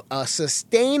bring about a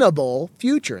sustainable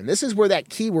future. And this is where that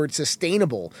keyword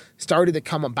sustainable started to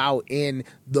come about in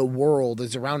the world.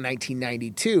 It's around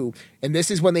 1992. And this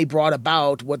is when they brought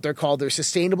about what they're called their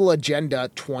Sustainable Agenda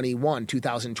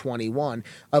 2021,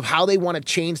 of how they want to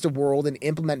change the world and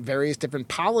implement various different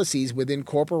policies within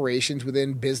corporations,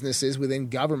 within businesses, within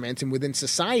governments, and within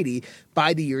society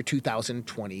by the year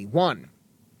 2021.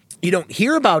 You don't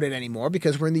hear about it anymore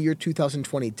because we're in the year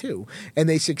 2022, and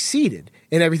they succeeded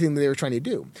in everything that they were trying to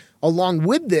do. Along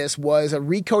with this was a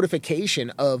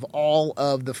recodification of all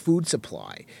of the food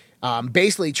supply.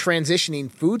 Basically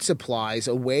transitioning food supplies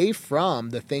away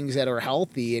from the things that are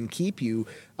healthy and keep you,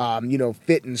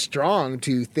 fit and strong,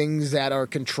 to things that are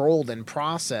controlled and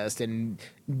processed and,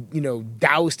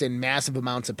 doused in massive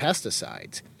amounts of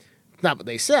pesticides. Not what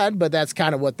they said, but that's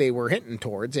kind of what they were hinting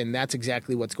towards, and that's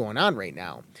exactly what's going on right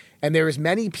now. And there was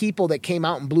many people that came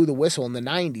out and blew the whistle in the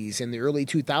 90s and the early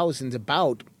 2000s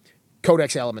about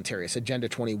Codex Alimentarius, Agenda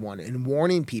 21, and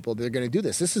warning people they're going to do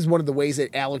this. This is one of the ways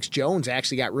that Alex Jones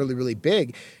actually got really, really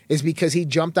big, is because he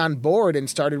jumped on board and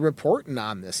started reporting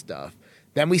on this stuff.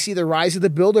 Then we see the rise of the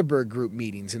Bilderberg Group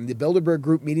meetings, and the Bilderberg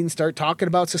Group meetings start talking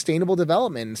about sustainable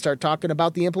development and start talking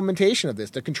about the implementation of this,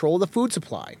 the control of the food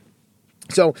supply.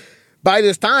 So by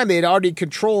this time, they had already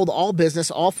controlled all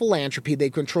business, all philanthropy. They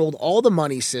controlled all the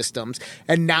money systems.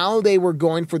 And now they were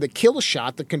going for the kill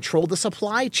shot to control the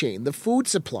supply chain, the food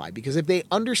supply. Because if they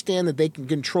understand that they can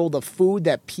control the food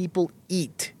that people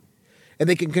eat, and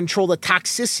they can control the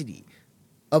toxicity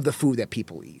of the food that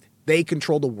people eat, they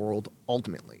control the world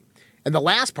ultimately. And the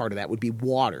last part of that would be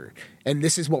water. And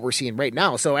this is what we're seeing right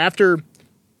now. So after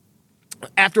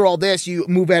all this, you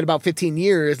move at about 15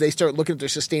 years, they start looking at their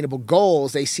sustainable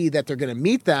goals. They see that they're going to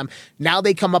meet them. Now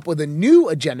they come up with a new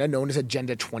agenda known as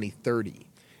Agenda 2030.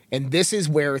 And this is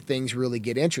where things really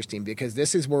get interesting, because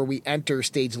this is where we enter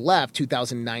stage left,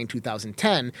 2009,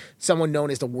 2010, someone known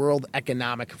as the World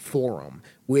Economic Forum,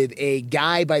 with a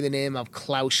guy by the name of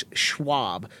Klaus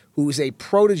Schwab, who's a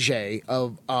protege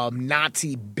of a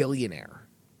Nazi billionaire,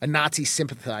 a Nazi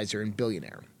sympathizer and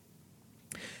billionaire.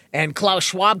 And Klaus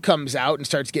Schwab comes out and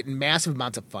starts getting massive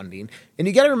amounts of funding. And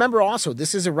you got to remember also,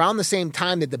 this is around the same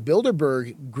time that the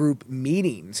Bilderberg Group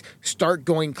meetings start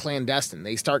going clandestine.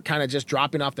 They start kind of just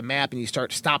dropping off the map, and you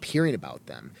stop hearing about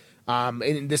them.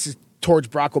 And this is towards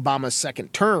Barack Obama's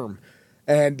second term.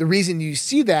 And the reason you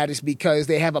see that is because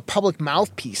they have a public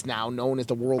mouthpiece now known as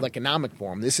the World Economic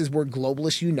Forum. This is where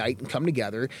globalists unite and come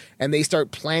together, and they start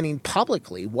planning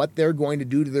publicly what they're going to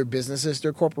do to their businesses,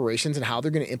 their corporations, and how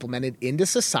they're going to implement it into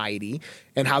society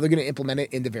and how they're going to implement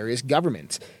it into various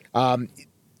governments.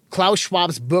 Klaus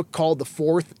Schwab's book called The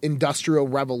Fourth Industrial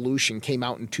Revolution came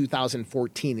out in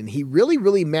 2014, and he really,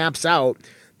 really maps out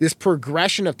this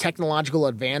progression of technological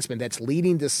advancement that's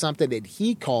leading to something that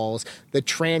he calls the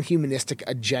transhumanistic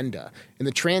agenda. And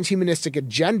the transhumanistic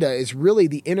agenda is really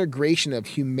the integration of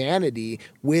humanity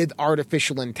with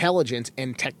artificial intelligence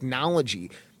and technology,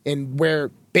 and where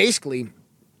basically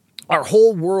our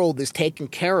whole world is taken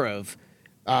care of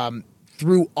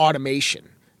through automation,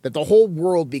 that the whole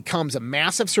world becomes a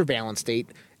massive surveillance state.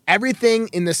 Everything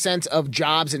in the sense of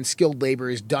jobs and skilled labor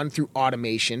is done through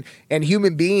automation, and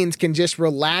human beings can just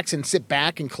relax and sit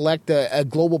back and collect a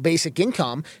global basic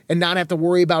income and not have to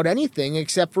worry about anything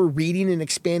except for reading and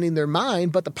expanding their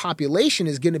mind. But the population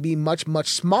is going to be much, much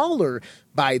smaller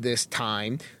by this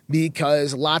time,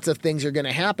 because lots of things are going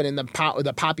to happen, and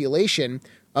the population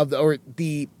of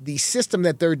the system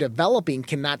that they're developing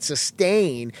cannot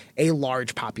sustain a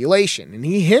large population. And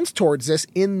he hints towards this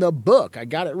in the book. I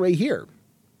got it right here.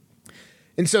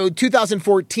 And so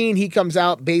 2014, he comes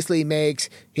out, basically makes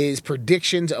his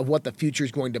predictions of what the future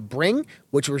is going to bring,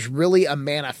 which was really a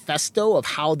manifesto of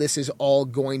how this is all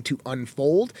going to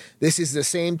unfold. This is the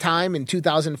same time in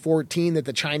 2014 that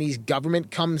the Chinese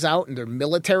government comes out, and their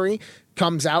military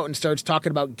comes out and starts talking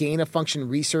about gain-of-function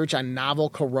research on novel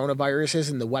coronaviruses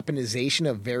and the weaponization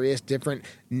of various different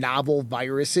novel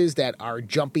viruses that are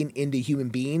jumping into human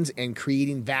beings and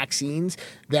creating vaccines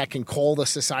that can cull the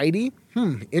society.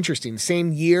 Interesting.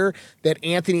 Same year that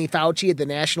Anthony Fauci at the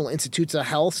National Institutes of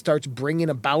Health starts bringing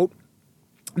about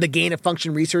the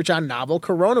gain-of-function research on novel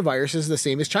coronaviruses, the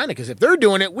same as China, because if they're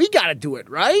doing it, we got to do it,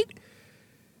 right?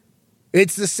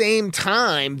 It's the same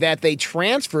time that they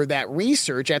transfer that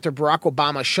research after Barack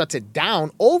Obama shuts it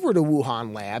down over to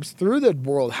Wuhan Labs through the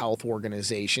World Health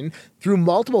Organization, through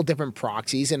multiple different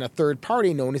proxies and a third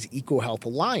party known as EcoHealth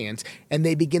Alliance, and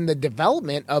they begin the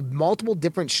development of multiple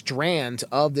different strands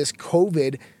of this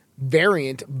COVID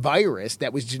variant virus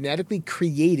that was genetically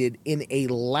created in a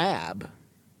lab.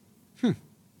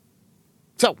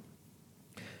 So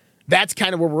that's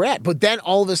kind of where we're at. But then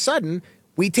all of a sudden,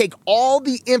 we take all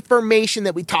the information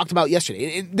that we talked about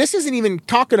yesterday. This isn't even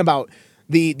talking about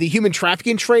the human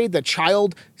trafficking trade, the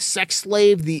child sex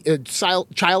slave, the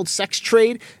child sex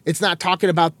trade. It's not talking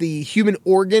about the human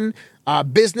organ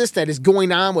business that is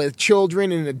going on with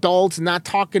children and adults. Not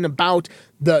talking about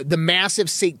the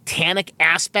massive satanic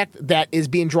aspect that is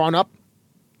being drawn up.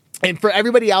 And for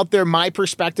everybody out there, my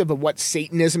perspective of what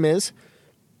Satanism is,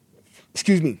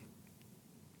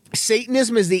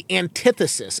 Satanism is the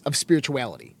antithesis of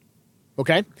spirituality,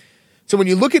 okay? So when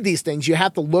you look at these things, you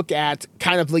have to look at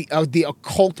kind of the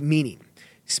occult meaning,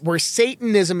 where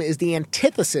Satanism is the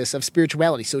antithesis of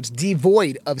spirituality. So it's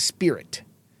devoid of spirit.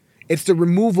 It's the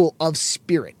removal of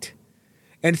spirit.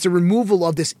 And it's the removal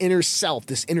of this inner self,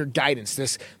 this inner guidance,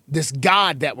 this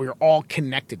God that we're all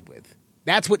connected with.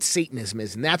 That's what Satanism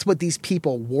is, and that's what these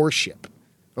people worship,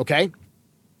 okay?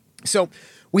 So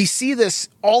we see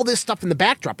all this stuff in the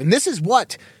backdrop. And this is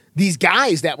what these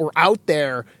guys that were out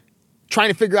there trying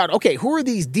to figure out, okay, who are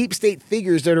these deep state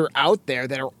figures that are out there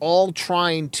that are all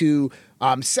trying to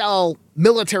sell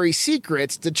military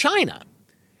secrets to China?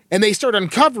 And they start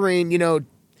uncovering,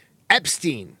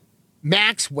 Epstein,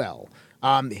 Maxwell,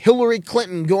 Hillary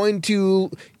Clinton going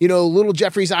to, Little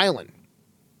Jeffrey's Island,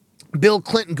 Bill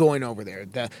Clinton going over there,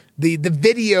 the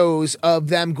videos of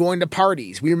them going to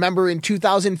parties. We remember in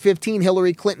 2015,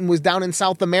 Hillary Clinton was down in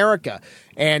South America,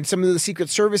 and some of the Secret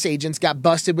Service agents got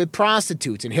busted with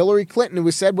prostitutes, and Hillary Clinton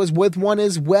was with one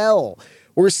as well.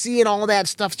 We're seeing all that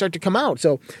stuff start to come out.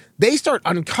 So they start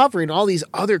uncovering all these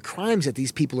other crimes that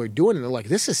these people are doing, and they're like,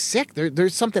 this is sick.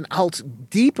 There's something else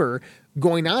deeper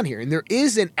going on here. And there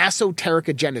is an esoteric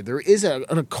agenda. There is an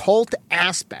occult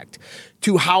aspect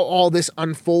to how all this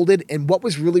unfolded and what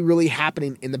was really, really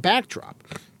happening in the backdrop.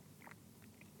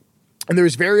 And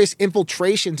there's various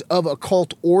infiltrations of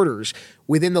occult orders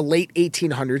within the late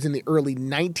 1800s and the early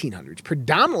 1900s,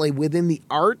 predominantly within the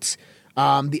arts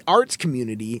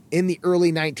community in the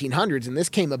early 1900s. And this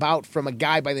came about from a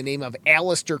guy by the name of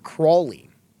Aleister Crowley.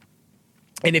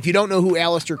 And if you don't know who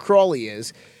Aleister Crowley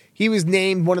is, he was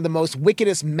named one of the most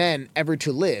wickedest men ever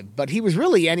to live, but he was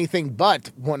really anything but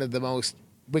one of the most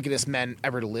wickedest men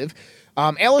ever to live.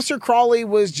 Aleister Crowley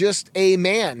was just a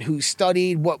man who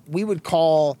studied what we would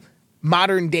call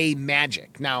modern day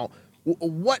magic. Now,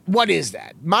 what is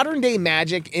that? Modern day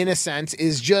magic, in a sense,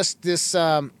 is just this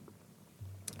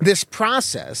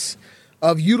process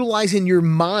of utilizing your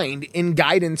mind in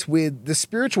guidance with the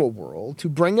spiritual world to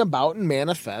bring about and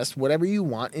manifest whatever you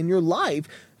want in your life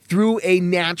through a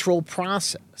natural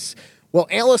process. Well,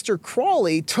 Aleister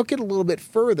Crowley took it a little bit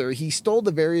further. He stole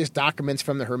the various documents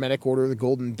from the Hermetic Order of the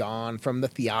Golden Dawn, from the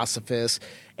Theosophists,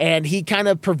 and he kind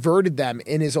of perverted them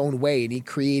in his own way, and he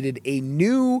created a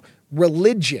new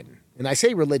religion, and I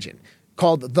say religion,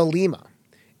 called the Lima.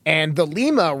 And the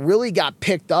Lima really got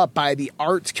picked up by the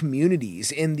arts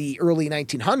communities in the early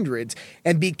 1900s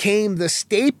and became the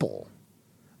staple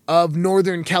of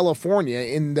Northern California,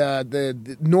 in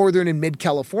the Northern and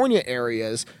Mid-California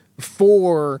areas,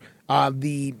 for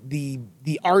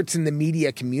the arts and the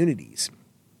media communities.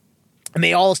 And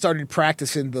they all started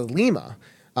practicing the Lima.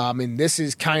 And this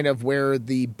is kind of where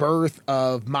the birth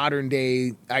of modern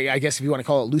day, I guess if you want to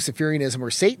call it Luciferianism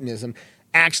or Satanism,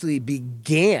 actually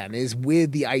began, is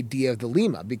with the idea of the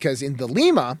Lima. Because in the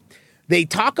Lima, they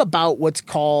talk about what's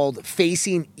called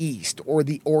facing east, or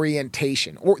the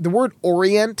orientation. Or the word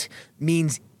orient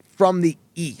means from the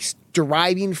east,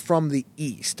 deriving from the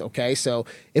east, okay? So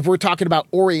if we're talking about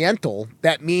oriental,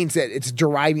 that means that it's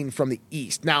deriving from the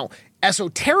east. Now,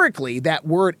 esoterically, that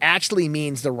word actually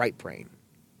means the right brain,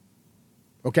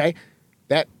 okay?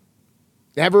 That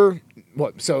ever,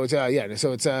 what? So it's,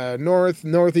 so it's north,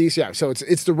 northeast, yeah, so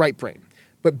it's the right brain.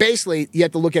 But basically, you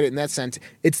have to look at it in that sense.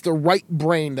 It's the right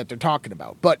brain that they're talking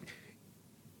about. But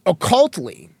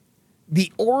occultly,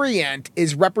 the Orient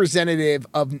is representative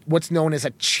of what's known as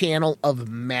a channel of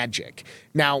magic.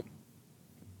 Now,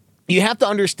 you have to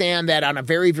understand that on a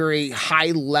very, very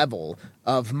high level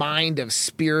of mind, of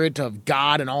spirit, of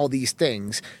God, and all these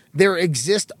things, there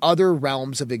exist other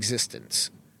realms of existence,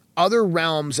 other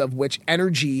realms of which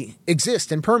energy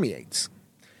exists and permeates.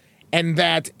 And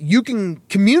that you can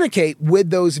communicate with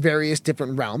those various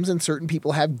different realms, and certain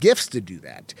people have gifts to do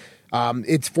that.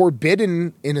 It's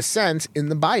forbidden, in a sense, in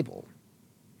the Bible.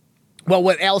 Well,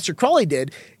 what Aleister Crowley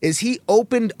did is he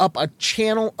opened up a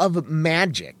channel of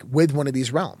magic with one of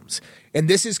these realms. And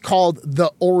this is called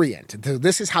the Orient.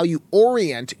 This is how you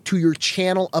orient to your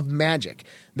channel of magic.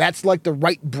 That's like the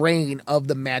right brain of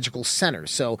the magical center.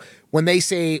 So when they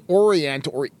say orient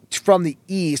or from the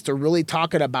east, they're really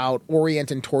talking about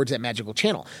orienting towards that magical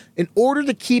channel. In order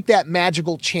to keep that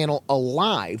magical channel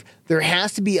alive, there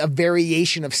has to be a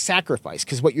variation of sacrifice,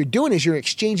 because what you're doing is you're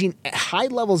exchanging high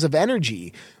levels of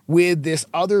energy with this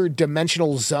other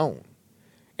dimensional zone.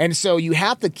 And so you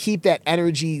have to keep that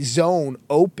energy zone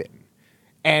open.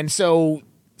 And so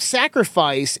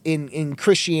sacrifice in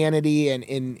Christianity and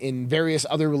in various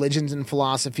other religions and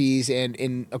philosophies and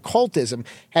in occultism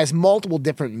has multiple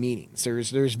different meanings.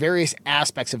 There's various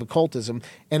aspects of occultism,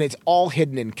 and it's all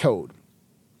hidden in code.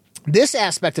 This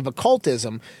aspect of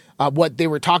occultism, what they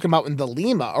were talking about in the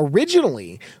Lima,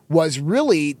 originally was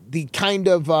really the kind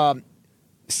of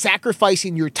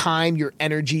sacrificing your time, your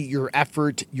energy, your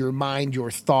effort, your mind, your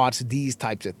thoughts, these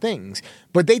types of things.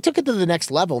 But they took it to the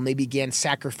next level, and they began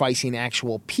sacrificing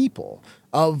actual people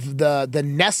of the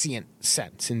nescient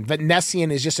sense. And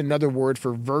nescient is just another word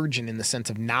for virgin in the sense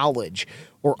of knowledge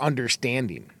or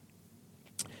understanding.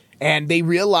 And they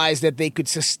realized that they could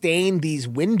sustain these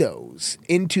windows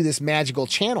into this magical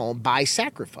channel by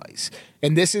sacrifice.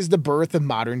 And this is the birth of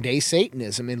modern-day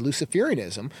Satanism and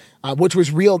Luciferianism, which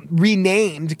was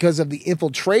renamed because of the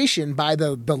infiltration by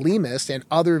the Belemists and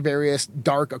other various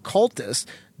dark occultists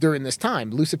during this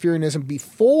time. Luciferianism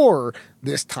before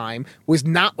this time was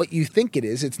not what you think it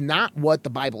is. It's not what the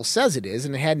Bible says it is,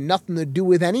 and it had nothing to do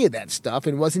with any of that stuff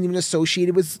and wasn't even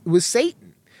associated with Satan.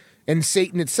 And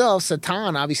Satan itself,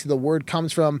 Satan, obviously the word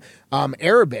comes from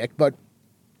Arabic, but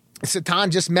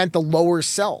Satan just meant the lower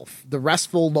self, the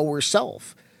restful lower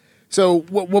self. So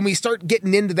when we start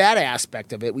getting into that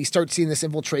aspect of it, we start seeing this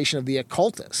infiltration of the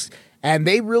occultists. And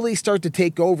they really start to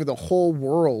take over the whole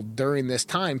world during this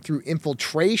time through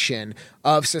infiltration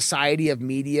of society, of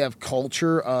media, of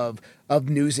culture, of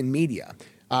news and media.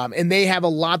 And they have a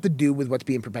lot to do with what's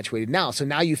being perpetuated now. So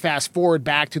now you fast forward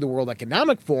back to the World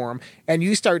Economic Forum, and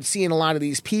you start seeing a lot of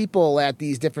these people at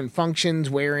these different functions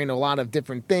wearing a lot of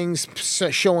different things,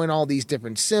 showing all these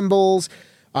different symbols.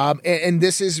 And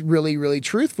this is really, really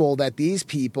truthful that these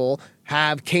people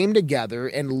have came together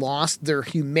and lost their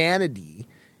humanity,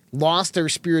 lost their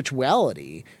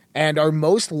spirituality, and are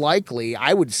most likely,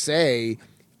 I would say,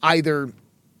 either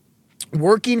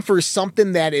working for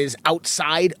something that is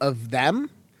outside of them,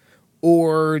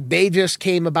 or they just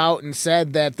came about and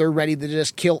said that they're ready to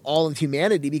just kill all of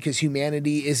humanity because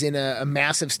humanity is in a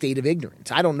massive state of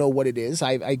ignorance. I don't know what it is.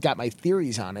 I got my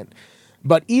theories on it.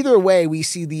 But either way, we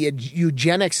see the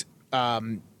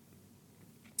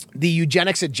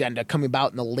eugenics agenda coming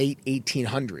about in the late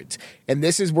 1800s. And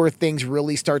this is where things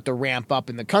really start to ramp up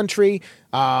in the country.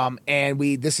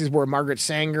 This is where Margaret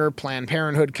Sanger, Planned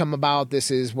Parenthood come about.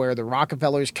 This is where the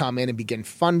Rockefellers come in and begin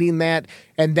funding that.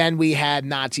 And then we had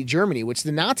Nazi Germany, which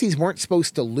the Nazis weren't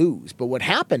supposed to lose. But what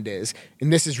happened is,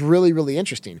 and this is really, really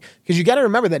interesting, because you got to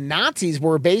remember the Nazis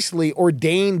were basically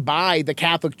ordained by the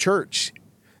Catholic Church.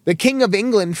 The King of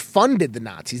England funded the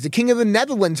Nazis. The King of the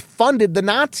Netherlands funded the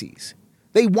Nazis.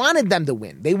 They wanted them to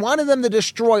win. They wanted them to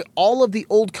destroy all of the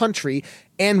old country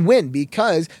and win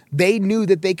because they knew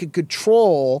that they could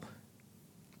control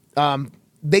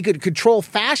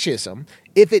fascism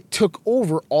if it took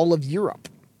over all of Europe.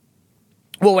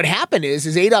 Well, what happened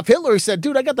is Adolf Hitler said,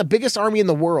 dude, I got the biggest army in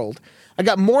the world. I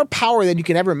got more power than you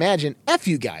can ever imagine. F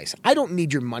you guys. I don't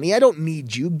need your money. I don't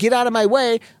need you. Get out of my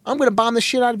way. I'm going to bomb the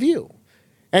shit out of you.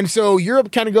 And so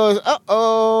Europe kind of goes,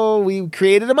 uh-oh, we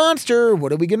created a monster.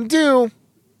 What are we going to do?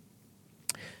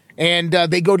 And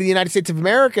they go to the United States of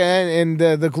America, and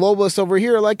the globalists over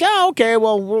here are like, yeah, okay,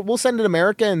 well, we'll send it to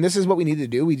America, and this is what we need to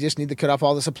do. We just need to cut off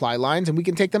all the supply lines, and we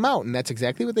can take them out. And that's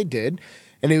exactly what they did.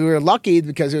 And they were lucky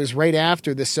because it was right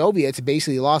after the Soviets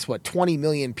basically lost, 20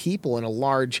 million people in a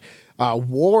large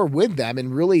war with them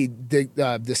and really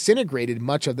disintegrated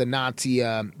much of the Nazi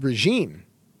regime.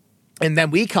 And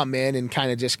then we come in and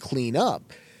kind of just clean up.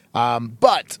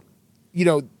 But,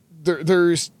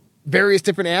 there's various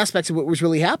different aspects of what was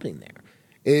really happening there.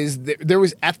 There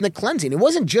was ethnic cleansing. It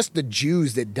wasn't just the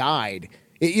Jews that died.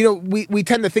 We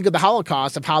tend to think of the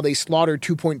Holocaust of how they slaughtered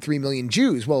 2.3 million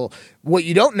Jews. Well, what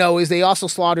you don't know is they also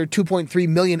slaughtered 2.3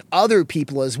 million other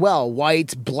people as well.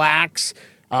 Whites, blacks,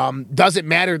 doesn't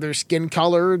matter their skin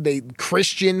color.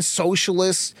 Christians,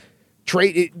 socialists,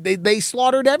 they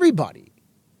slaughtered everybody.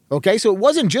 Okay, so it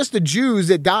wasn't just the Jews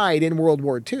that died in World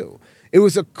War II. It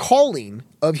was a calling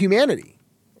of humanity.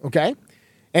 Okay?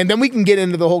 And then we can get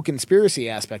into the whole conspiracy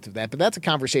aspect of that, but that's a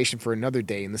conversation for another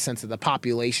day in the sense of the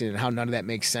population and how none of that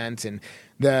makes sense. And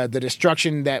the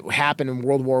destruction that happened in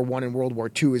World War I and World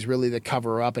War II is really to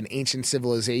cover up an ancient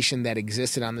civilization that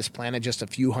existed on this planet just a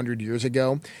few hundred years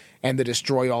ago and to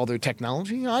destroy all their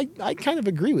technology. I kind of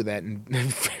agree with that in a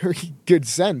very good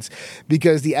sense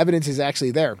because the evidence is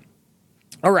actually there.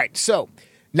 All right, so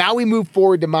now we move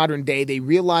forward to modern day. They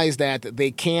realize that they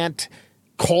can't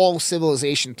call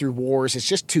civilization through wars. It's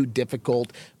just too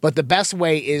difficult. But the best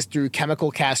way is through chemical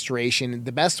castration.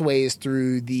 The best way is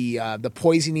through the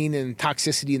poisoning and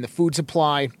toxicity in the food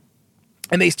supply.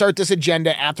 And they start this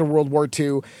agenda after World War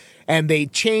II, and they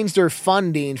change their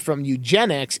funding from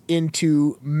eugenics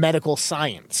into medical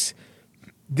science.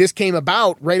 This came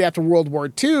about right after World War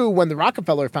II when the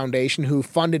Rockefeller Foundation, who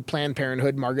funded Planned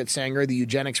Parenthood, Margaret Sanger, the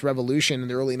eugenics revolution in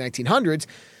the early 1900s,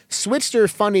 switched their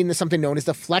funding to something known as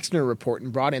the Flexner Report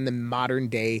and brought in the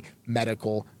modern-day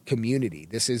medical community.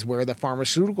 This is where the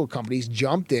pharmaceutical companies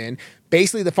jumped in.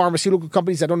 Basically, the pharmaceutical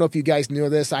companies, I don't know if you guys know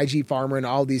this, IG Pharma and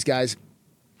all these guys,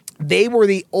 they were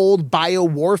the old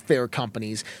biowarfare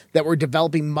companies that were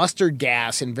developing mustard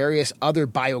gas and various other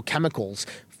biochemicals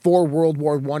for World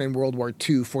War I and World War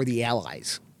II for the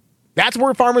Allies. That's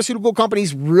where pharmaceutical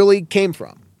companies really came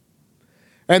from.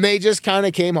 And they just kind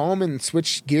of came home and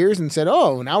switched gears and said,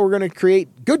 oh, now we're going to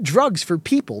create good drugs for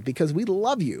people because we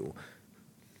love you.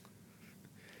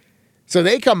 So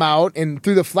they come out, and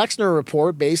through the Flexner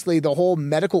report, basically the whole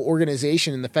medical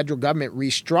organization and the federal government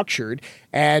restructured,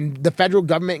 and the federal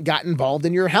government got involved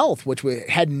in your health, which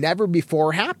had never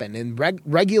before happened. And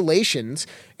regulations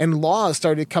and laws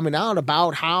started coming out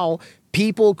about how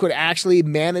people could actually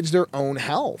manage their own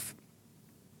health.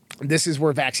 This is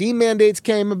where vaccine mandates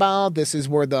came about. This is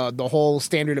where the whole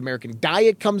standard American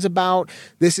diet comes about.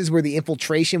 This is where the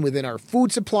infiltration within our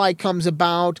food supply comes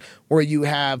about, where you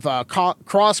have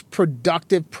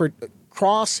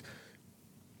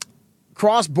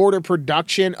cross-border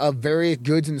production of various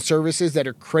goods and services that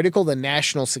are critical to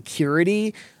national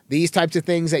security. These types of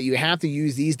things that you have to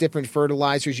use these different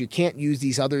fertilizers. You can't use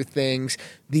these other things.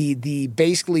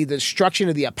 Basically the destruction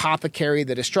of the apothecary,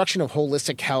 the destruction of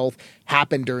holistic health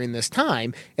happened during this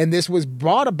time. And this was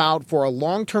brought about for a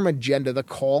long-term agenda to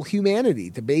call humanity,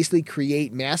 to basically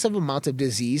create massive amounts of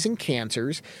disease and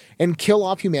cancers and kill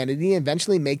off humanity and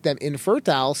eventually make them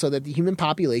infertile so that the human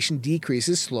population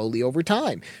decreases slowly over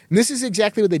time. And this is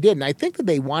exactly what they did. And I think that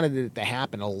they wanted it to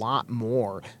happen a lot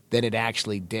more than it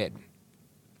actually did.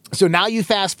 So now you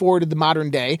fast forward to the modern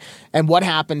day, and what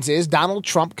happens is Donald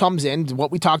Trump comes in, what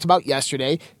we talked about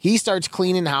yesterday. He starts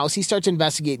cleaning house. He starts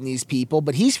investigating these people,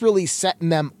 but he's really setting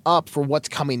them up for what's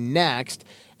coming next.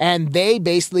 And they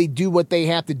basically do what they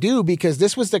have to do because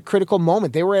this was the critical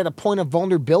moment. They were at a point of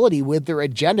vulnerability with their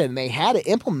agenda, and they had to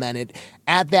implement it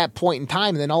at that point in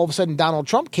time. And then all of a sudden, Donald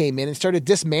Trump came in and started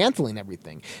dismantling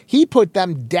everything. He put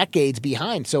them decades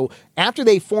behind. So after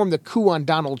they formed the coup on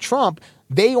Donald Trump,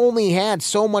 they only had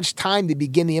so much time to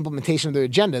begin the implementation of their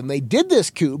agenda. And they did this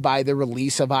coup by the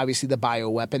release of, obviously, the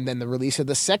bioweapon, then the release of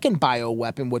the second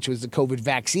bioweapon, which was the COVID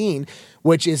vaccine,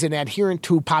 which is an adherent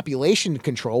to population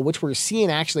control, which we're seeing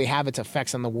actually have its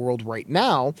effects on the world right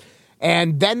now.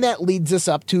 And then that leads us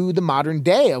up to the modern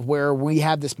day of where we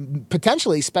have this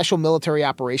potentially special military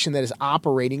operation that is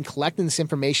operating, collecting this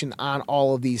information on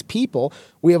all of these people.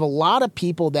 We have a lot of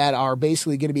people that are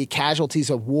basically going to be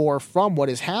casualties of war from what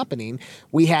is happening.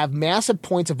 We have massive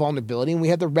points of vulnerability, and we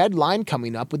have the red line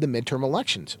coming up with the midterm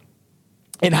elections.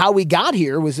 And how we got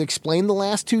here was explained the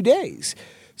last 2 days.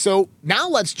 So now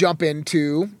let's jump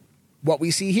into what we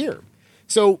see here.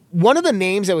 So one of the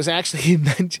names that was actually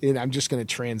mentioned, I'm just going to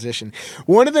transition.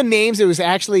 One of the names that was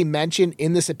actually mentioned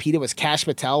in the subpoena was Kash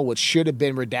Patel, which should have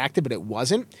been redacted, but it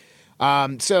wasn't.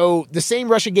 So the same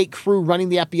Russiagate crew running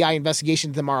the FBI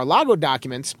investigation into the Mar-a-Lago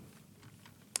documents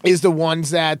is the ones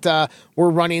that were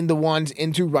running the ones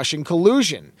into Russian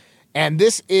collusion. And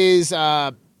this is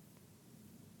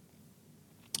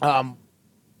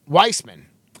Weissman.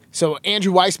 So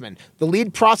Andrew Weissman, the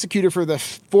lead prosecutor for the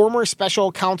former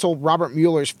special counsel Robert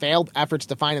Mueller's failed efforts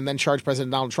to find and then charge President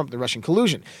Donald Trump with Russian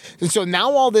collusion. And so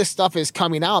now all this stuff is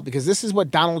coming out because this is what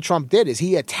Donald Trump did, is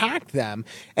he attacked them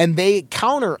and they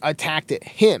counterattacked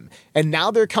him. And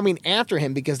now they're coming after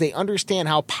him because they understand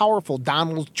how powerful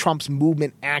Donald Trump's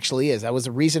movement actually is. That was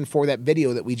the reason for that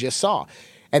video that we just saw.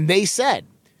 And they said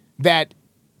that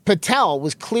Patel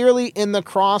was clearly in the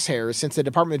crosshairs since the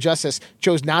Department of Justice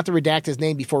chose not to redact his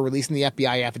name before releasing the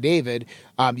FBI affidavit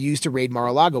used to raid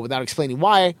Mar-a-Lago. Without explaining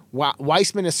why,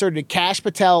 Weissman asserted Kash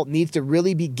Patel needs to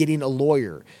really be getting a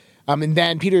lawyer. And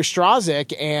then Peter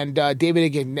Strzok and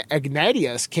David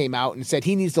Ignatius came out and said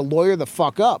he needs to lawyer the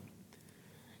fuck up.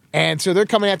 And so they're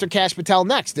coming after Kash Patel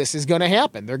next. This is going to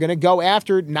happen. They're going to go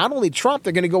after not only Trump,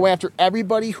 they're going to go after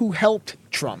everybody who helped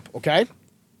Trump, okay?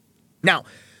 Now,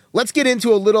 let's get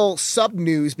into a little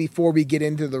sub-news before we get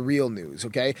into the real news,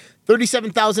 okay?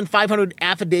 37,500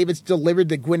 affidavits delivered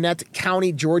to Gwinnett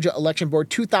County, Georgia Election Board,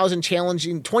 20,000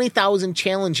 challenging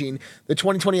the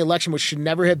 2020 election, which should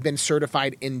never have been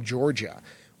certified in Georgia.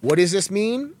 What does this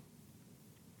mean?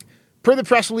 Per the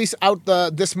press release out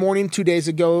this morning, 2 days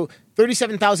ago,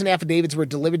 37,000 affidavits were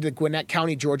delivered to the Gwinnett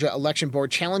County, Georgia Election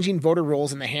Board challenging voter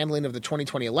rolls in the handling of the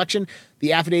 2020 election.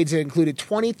 The affidavits included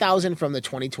 20,000 from the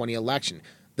 2020 election.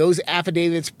 Those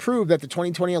affidavits prove that the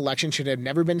 2020 election should have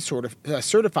never been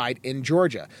certified in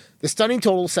Georgia. The stunning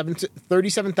total,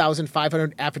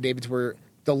 37,500 affidavits, were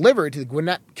delivered to the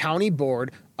Gwinnett County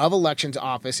Board of Elections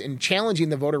office in challenging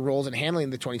the voter rolls and handling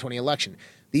the 2020 election.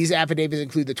 These affidavits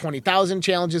include the 20,000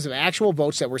 challenges of actual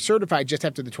votes that were certified just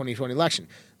after the 2020 election.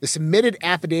 The submitted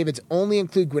affidavits only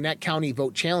include Gwinnett County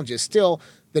vote challenges. Still,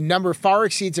 The number far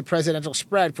exceeds the presidential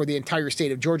spread for the entire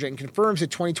state of Georgia and confirms the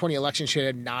 2020 election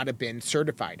should not have been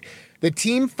certified. The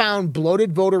team found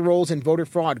bloated voter rolls and voter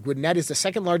fraud. Gwinnett is the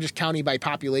second largest county by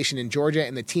population in Georgia,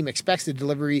 and the team expects to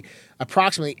deliver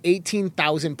approximately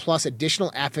 18,000 plus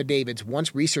additional affidavits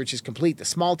once research is complete. The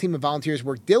small team of volunteers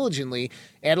worked diligently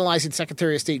analyzing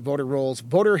Secretary of State voter rolls,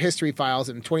 voter history files,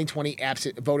 and 2020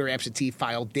 voter absentee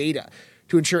file data.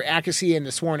 To ensure accuracy in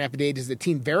the sworn affidavits, the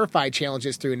team verified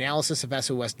challenges through analysis of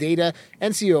SOS data,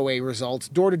 NCOA results,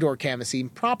 door-to-door canvassing,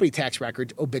 property tax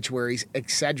records, obituaries,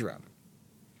 etc.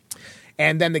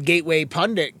 And then the Gateway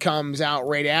Pundit comes out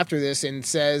right after this and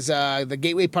says, the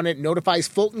Gateway Pundit notifies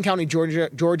Fulton County, Georgia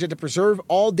to preserve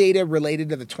all data related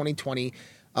to the 2020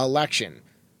 election.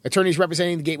 Attorneys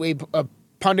representing the Gateway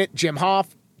Pundit,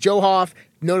 Joe Hoff,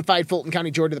 notified Fulton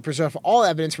County, Georgia to preserve all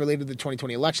evidence related to the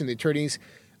 2020 election. The attorneys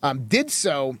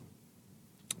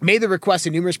made the request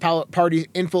to numerous parties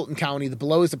in Fulton County. The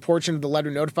below is the portion of the letter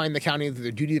notifying the county of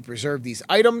their duty to preserve these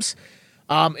items.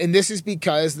 And this is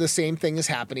because the same thing is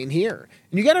happening here.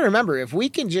 And you got to remember, if we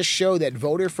can just show that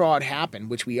voter fraud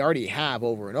happened, which we already have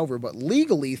over and over, but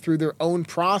legally through their own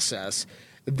process,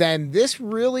 then this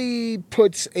really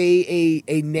puts a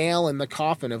nail in the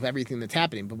coffin of everything that's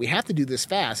happening. But we have to do this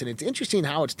fast. And it's interesting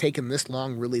how it's taken this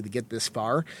long really to get this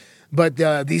far. But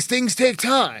these things take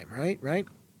time, right?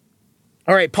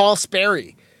 All right, Paul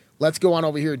Sperry. Let's go on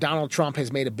over here. Donald Trump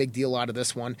has made a big deal out of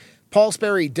this one. Paul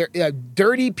Sperry,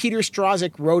 Dirty Peter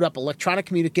Strzok wrote up electronic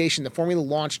communication that formally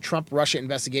launched Trump-Russia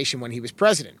investigation when he was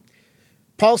president.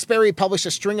 Paul Sperry published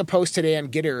a string of posts today on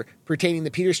Gitter pertaining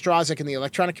to Peter Strzok and the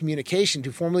electronic communication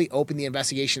to formally open the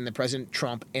investigation into President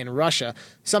Trump and Russia,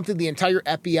 something the entire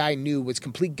FBI knew was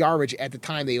complete garbage at the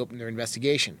time they opened their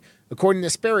investigation. According to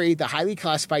Sperry, the highly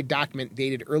classified document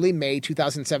dated early May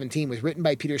 2017 was written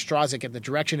by Peter Strzok at the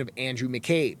direction of Andrew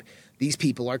McCabe. These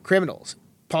people are criminals.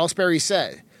 Paul Sperry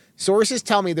said, sources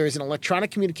tell me there is an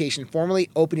electronic communication formally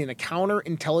opening a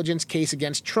counterintelligence case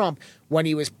against Trump when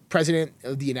he was president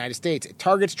of the United States. It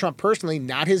targets Trump personally,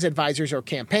 not his advisors or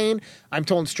campaign. I'm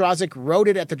told Strzok wrote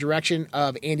it at the direction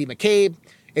of Andy McCabe.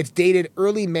 It's dated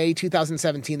early May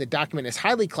 2017. The document is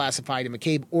highly classified, and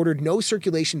McCabe ordered no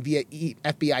circulation via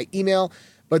FBI email,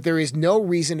 but there is no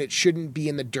reason it shouldn't be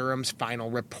in the Durham's final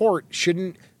report,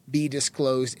 shouldn't be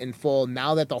disclosed in full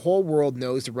now that the whole world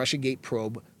knows the Russiagate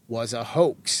probe was a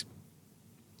hoax.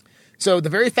 So the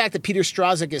very fact that Peter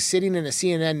Strzok is sitting in a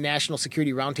CNN National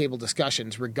Security Roundtable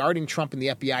discussions regarding Trump and the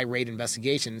FBI raid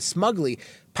investigation, smugly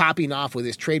popping off with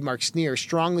his trademark sneer,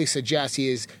 strongly suggests he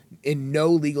is in no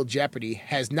legal jeopardy,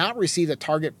 has not received a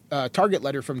target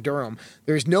letter from Durham.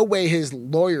 There's no way his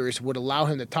lawyers would allow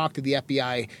him to talk to the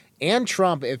FBI and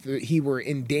Trump if he were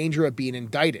in danger of being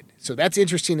indicted. So that's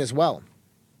interesting as well.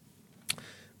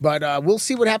 But we'll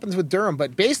see what happens with Durham.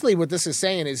 But basically what this is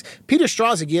saying is Peter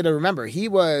Strzok, you got to remember, he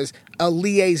was a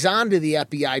liaison to the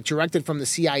FBI directed from the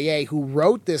CIA who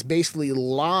wrote this basically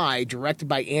lie directed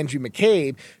by Andrew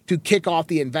McCabe to kick off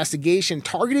the investigation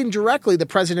targeting directly the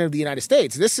president of the United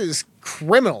States. This is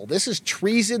criminal. This is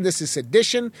treason. This is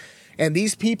sedition. And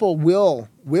these people will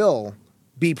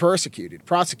be prosecuted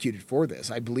for this.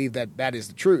 I believe that is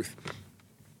the truth.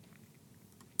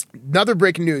 Another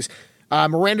breaking news.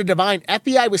 Miranda Devine,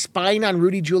 FBI was spying on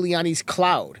Rudy Giuliani's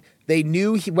cloud. They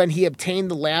knew when he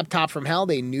obtained the laptop from hell,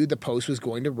 they knew the Post was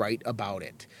going to write about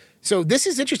it. So this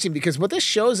is interesting because what this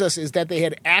shows us is that they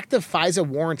had active FISA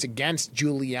warrants against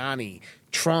Giuliani,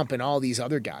 Trump, and all these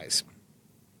other guys.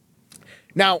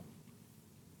 Now,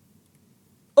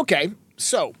 okay,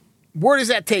 so where does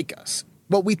that take us?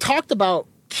 Well, we talked about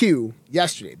Q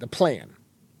yesterday, the plan.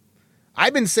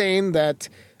 I've been saying that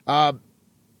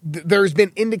there's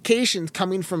been indications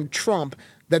coming from Trump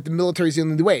that the military is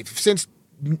in the way. Since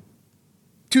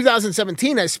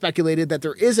 2017, I speculated that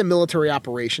there is a military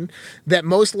operation, that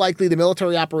most likely the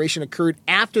military operation occurred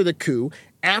after the coup,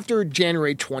 after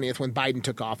January 20th when Biden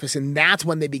took office, and that's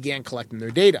when they began collecting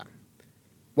their data.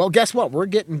 Well, guess what? We're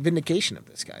getting vindication of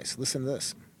this, guys. Listen to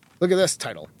this. Look at this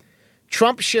title.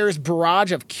 Trump shares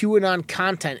barrage of QAnon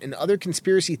content and other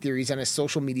conspiracy theories on his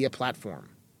social media platform.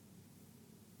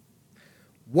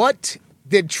 What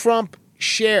did Trump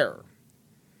share?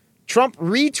 Trump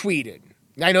retweeted.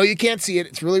 I know you can't see it.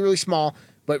 It's really, really small.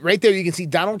 But right there you can see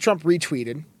Donald Trump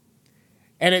retweeted.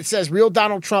 And it says, real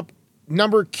Donald Trump,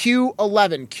 number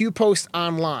Q11, Q post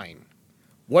online.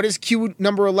 What is Q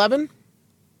number 11?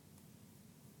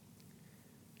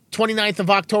 29th of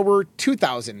October,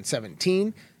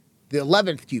 2017. The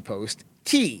 11th Q post,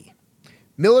 T.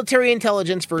 Military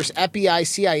intelligence versus FBI,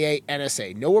 CIA,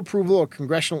 NSA. No approval or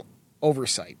congressional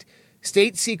oversight.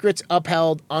 State secrets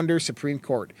upheld under Supreme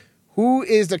Court. Who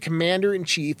is the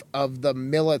commander-in-chief of the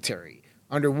military?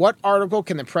 Under what article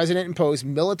can the president impose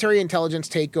military intelligence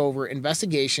takeover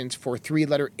investigations for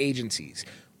three-letter agencies?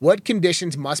 What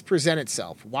conditions must present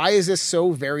itself? Why is this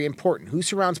so very important? Who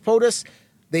surrounds POTUS?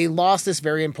 They lost this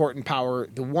very important power,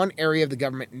 the one area of the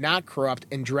government not corrupt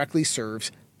and directly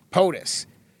serves POTUS.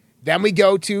 Then we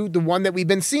go to the one that we've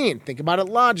been seeing. Think about it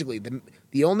logically.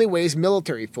 The only way is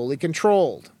military, fully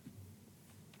controlled.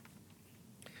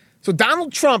 So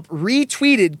Donald Trump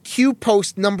retweeted Q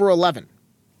post number 11.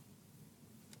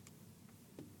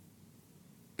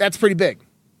 That's pretty big.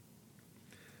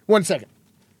 1 second.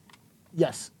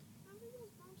 Yes.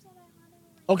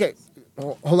 Okay.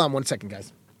 Hold on 1 second,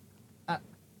 guys.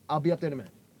 I'll be up there in a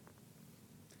minute.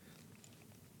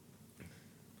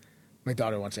 My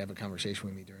daughter wants to have a conversation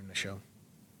with me during the show.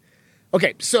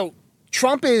 Okay, so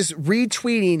Trump is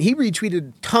retweeting. He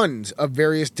retweeted tons of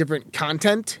various different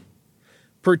content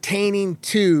pertaining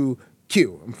to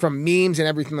Q, from memes and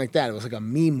everything like that. It was like a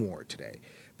meme war today.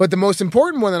 But the most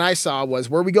important one that I saw was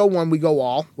Where We Go One, We Go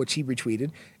All, which he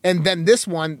retweeted. And then this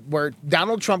one where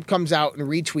Donald Trump comes out and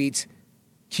retweets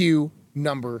Q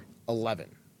number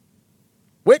 11,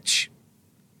 which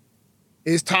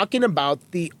is talking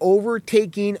about the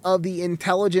overtaking of the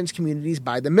intelligence communities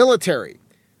by the military.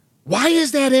 Why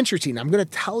is that interesting? I'm going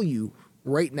to tell you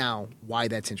right now why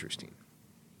that's interesting.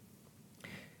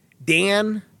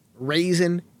 Dan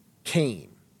Raising Cain.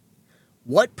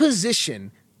 What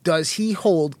position does he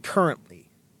hold currently?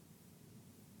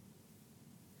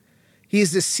 He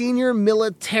is the senior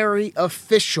military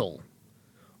official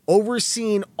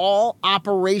overseeing all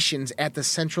operations at the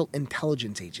Central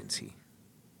Intelligence Agency.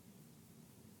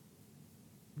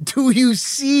 Do you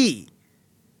see?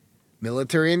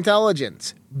 Military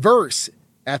intelligence versus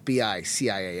FBI,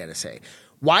 CIA, NSA.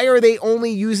 Why are they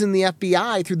only using the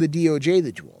FBI through the DOJ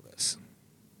to do all this?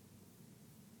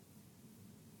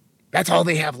 That's all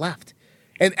they have left.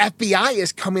 And FBI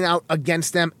is coming out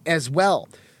against them as well.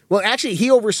 Well, actually,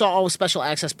 he oversaw all special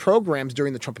access programs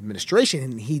during the Trump administration,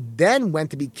 and he then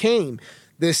went to become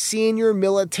the senior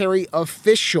military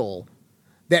official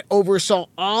that oversaw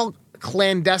all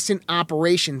clandestine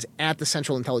operations at the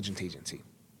Central Intelligence Agency.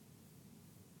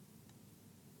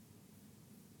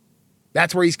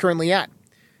 That's where he's currently at.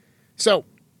 So,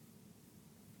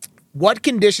 what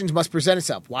conditions must present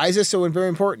itself? Why is this so very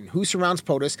important? Who surrounds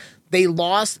POTUS? They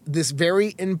lost this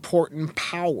very important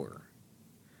power.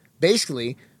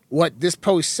 Basically, what this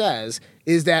post says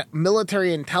is that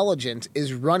military intelligence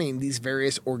is running these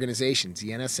various organizations, the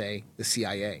NSA, the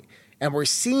CIA. And we're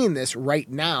seeing this right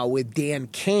now with Dan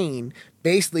Cain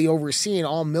basically overseeing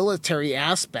all military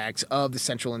aspects of the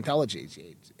Central Intelligence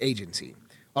Agency,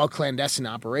 all clandestine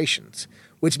operations,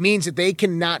 which means that they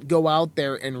cannot go out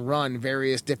there and run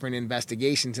various different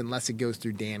investigations unless it goes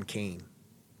through Dan Cain.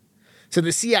 So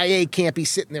the CIA can't be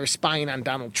sitting there spying on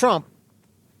Donald Trump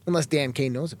unless Dan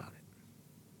Cain knows about it.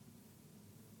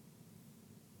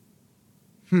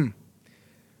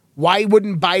 Why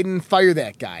wouldn't Biden fire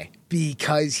that guy?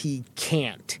 Because he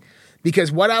can't. Because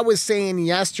what I was saying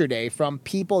yesterday from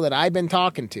people that I've been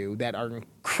talking to that are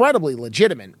incredibly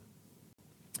legitimate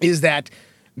is that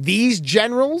these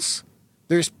generals,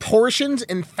 there's portions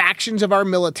and factions of our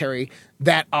military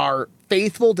that are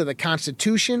faithful to the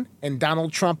Constitution and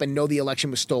Donald Trump and know the election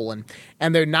was stolen.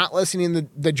 And they're not listening to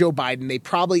the Joe Biden. They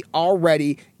probably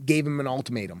already gave him an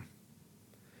ultimatum.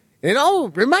 And it all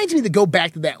reminds me to go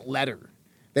back to that letter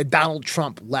that Donald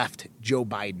Trump left Joe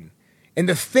Biden. And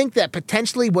to think that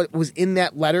potentially what was in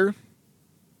that letter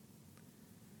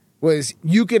was,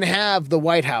 you can have the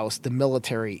White House, the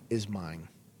military is mine.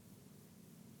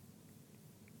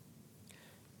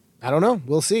 I don't know.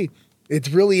 We'll see. It's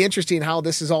really interesting how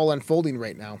this is all unfolding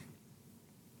right now.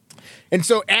 And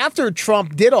so after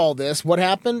Trump did all this, what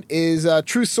happened is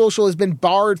Truth Social has been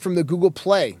barred from the Google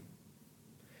Play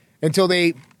until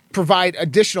they provide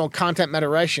additional content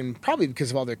moderation, probably because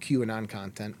of all their QAnon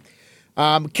content.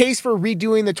 Case for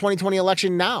redoing the 2020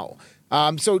 election now.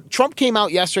 So Trump came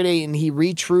out yesterday and he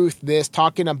retruthed this,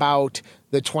 talking about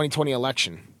the 2020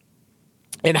 election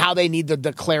and how they need to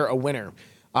declare a winner.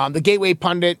 The Gateway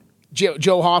pundit,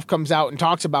 Joe Hoff, comes out and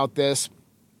talks about this.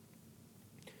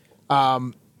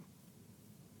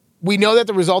 We know that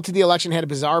the results of the election had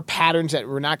bizarre patterns that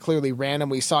were not clearly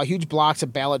random. We saw huge blocks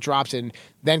of ballot drops and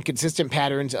then consistent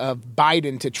patterns of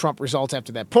Biden to Trump results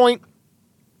after that point.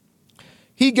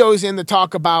 He goes in to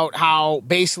talk about how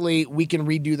basically we can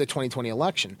redo the 2020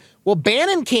 election. Well,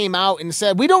 Bannon came out and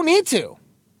said, we don't need to.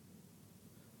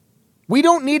 We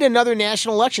don't need another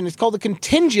national election. It's called a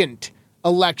contingent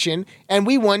election, and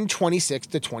we won 26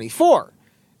 to 24.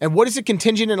 And what is a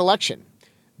contingent election?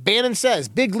 Bannon says,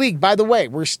 big league, by the way,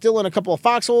 we're still in a couple of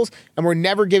foxholes and we're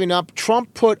never giving up.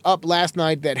 Trump put up last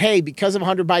night that, hey, because of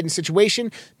Hunter Biden's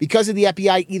situation, because of the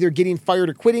FBI either getting fired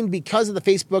or quitting, because of the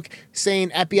Facebook saying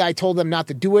FBI told them not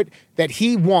to do it, that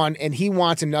he won and he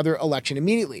wants another election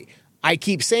immediately. I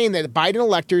keep saying that Biden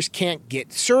electors can't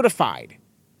get certified.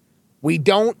 We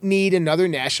don't need another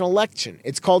national election.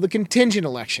 It's called a contingent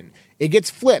election. It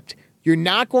gets flipped. You're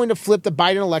not going to flip the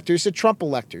Biden electors to Trump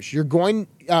electors. You're going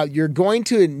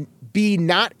to be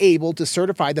not able to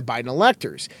certify the Biden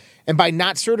electors. And by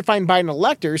not certifying Biden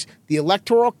electors, the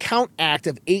Electoral Count Act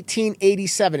of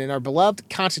 1887 and our beloved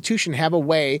Constitution have a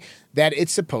way that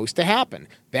it's supposed to happen.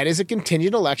 That is a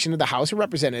contingent election of the House of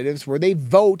Representatives where they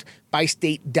vote by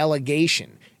state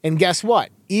delegation. And guess what?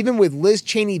 Even with Liz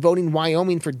Cheney voting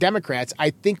Wyoming for Democrats, I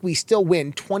think we still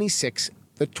win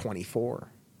 26-24.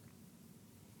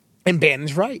 And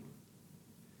Bannon's right.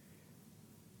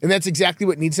 And that's exactly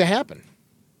what needs to happen.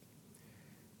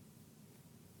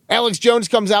 Alex Jones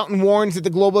comes out and warns that the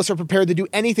globalists are prepared to do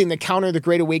anything to counter the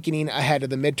Great Awakening ahead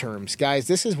of the midterms. Guys,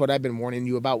 this is what I've been warning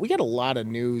you about. We got a lot of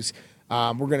news.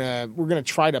 We're gonna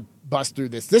try to bust through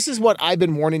this. This is what I've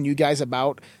been warning you guys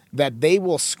about, that they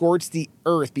will scorch the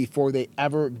earth before they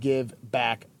ever give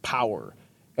back power.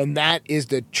 And that is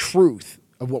the truth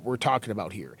of what we're talking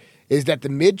about here, is that the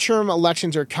midterm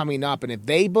elections are coming up. And if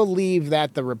they believe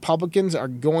that the Republicans are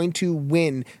going to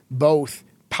win both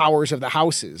powers of the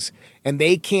houses and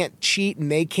they can't cheat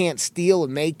and they can't steal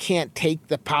and they can't take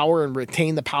the power and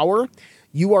retain the power,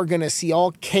 you are going to see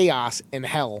all chaos and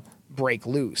hell break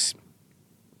loose.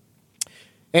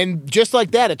 And just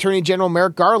like that, Attorney General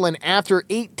Merrick Garland, after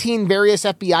 18 various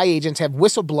FBI agents have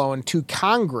whistleblown to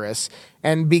Congress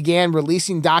and began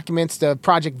releasing documents to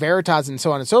Project Veritas and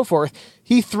so on and so forth,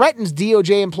 he threatens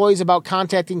DOJ employees about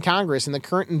contacting Congress. In the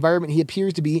current environment, he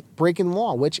appears to be breaking the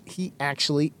law, which he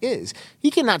actually is. He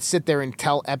cannot sit there and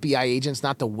tell FBI agents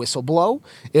not to whistleblow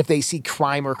if they see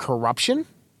crime or corruption.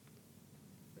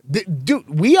 Dude,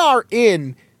 we are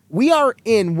in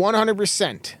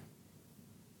 100%.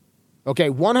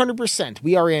 Okay, 100%.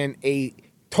 We are in a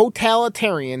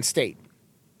totalitarian state.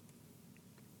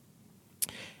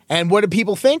 And what do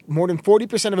people think? More than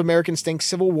 40% of Americans think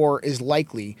civil war is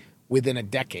likely within a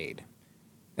decade.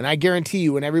 And I guarantee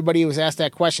you, when everybody was asked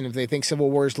that question, if they think civil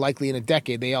war is likely in a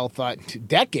decade, they all thought,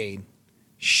 decade?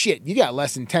 Shit, you got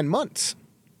less than 10 months.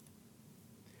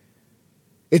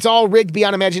 It's all rigged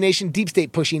beyond imagination. Deep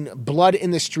state pushing blood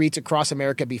in the streets across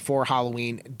America before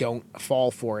Halloween. Don't fall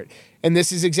for it. And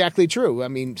this is exactly true. I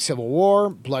mean, civil war,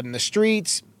 blood in the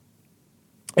streets.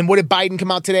 And what did Biden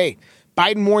come out today?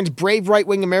 Biden warns brave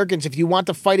right-wing Americans, if you want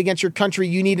to fight against your country,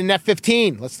 you need an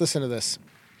F-15. Let's listen to this.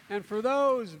 And for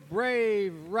those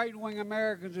brave right-wing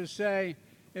Americans who say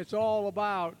it's all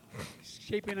about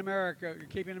keeping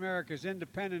America's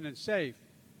independent and safe,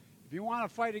 if you want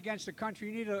to fight against the country,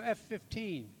 you need an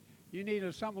F-15. You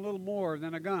need something a little more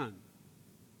than a gun.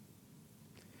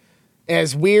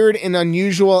 As weird and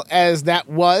unusual as that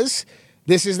was,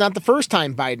 this is not the first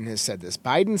time Biden has said this.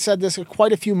 Biden said this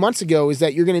quite a few months ago, is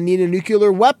that you're going to need a nuclear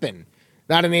weapon,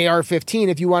 not an AR-15,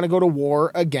 if you want to go to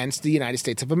war against the United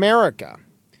States of America.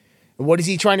 And what is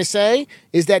he trying to say?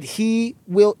 Is that he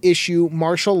will issue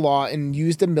martial law and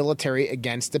use the military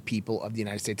against the people of the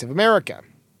United States of America.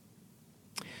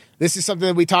 This is something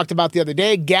that we talked about the other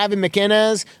day. Gavin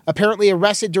McInnes, apparently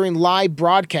arrested during live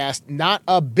broadcast, not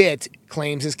a bit,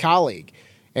 claims his colleague.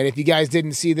 And if you guys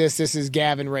didn't see this, this is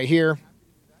Gavin right here.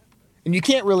 And you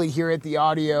can't really hear it. The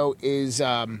audio is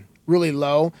really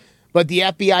low. But the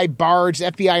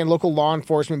FBI and local law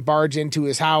enforcement barged into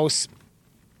his house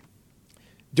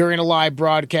during a live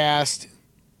broadcast,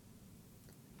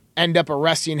 end up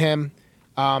arresting him.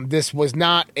 This was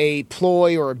not a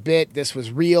ploy or a bit. This was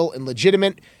real and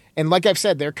legitimate. And like I've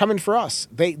said, they're coming for us.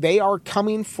 They are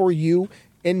coming for you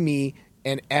and me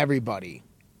and everybody.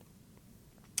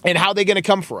 And how are they going to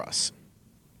come for us?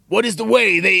 What is the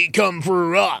way they come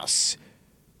for us?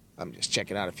 I'm just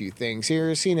checking out a few things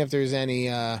here, seeing if there's any...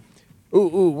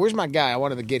 where's my guy? I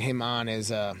wanted to get him on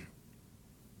as...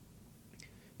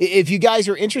 If you guys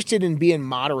are interested in being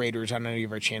moderators on any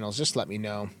of our channels, just let me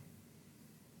know.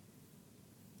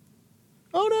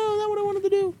 Oh, no, that's what I wanted to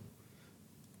do.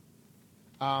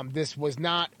 This was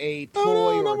not a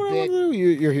ploy or a bit.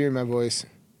 You're hearing my voice.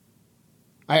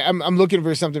 I'm looking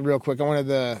for something real quick.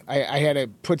 I had to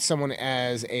put someone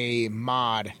as a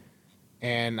mod,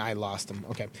 and I lost them.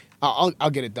 Okay, I'll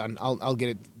get it done. I'll get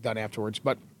it done afterwards.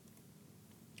 But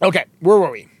okay, where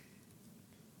were we?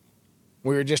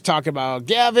 We were just talking about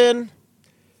Gavin,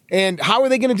 and how are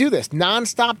they going to do this?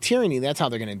 Nonstop tyranny. That's how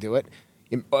they're going to do it.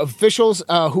 Officials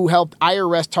who helped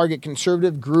IRS target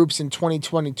conservative groups in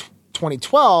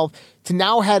 2012 to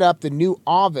now head up the new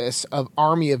Office of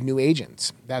Army of New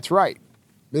Agents. That's right.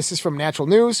 This is from Natural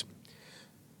News.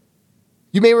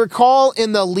 You may recall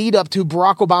in the lead up to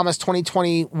Barack Obama's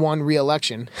 2021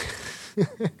 re-election,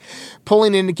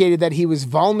 polling indicated that he was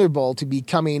vulnerable to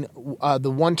becoming the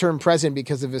one-term president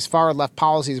because of his far-left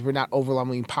policies were not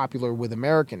overwhelmingly popular with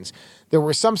Americans. There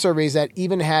were some surveys that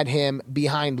even had him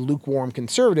behind lukewarm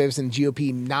conservatives and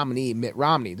GOP nominee Mitt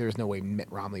Romney. There's no way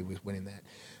Mitt Romney was winning that.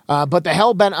 But the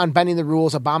hell-bent on bending the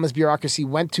rules, Obama's bureaucracy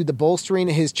went to the bolstering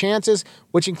his chances,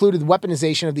 which included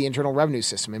weaponization of the Internal Revenue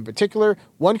System. In particular,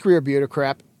 one career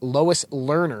bureaucrat, Lois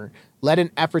Lerner, led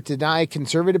an effort to deny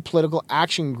conservative political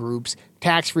action groups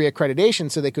tax-free accreditation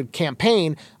so they could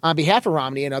campaign on behalf of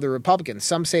Romney and other Republicans.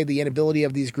 Some say the inability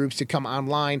of these groups to come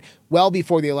online well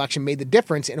before the election made the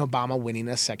difference in Obama winning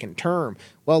a second term.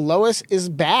 Well, Lois is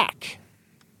back.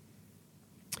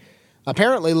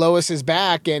 Apparently, Lois is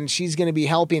back, and she's going to be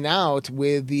helping out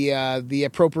with the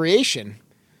appropriation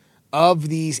of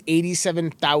these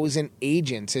 87,000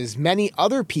 agents, as many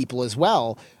other people as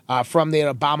well from the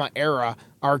Obama era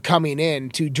are coming in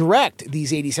to direct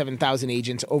these 87,000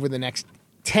 agents over the next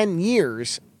 10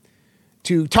 years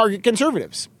to target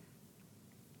conservatives.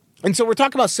 And so we're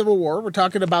talking about civil war. We're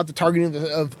talking about the targeting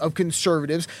of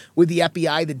conservatives with the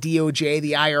FBI, the DOJ,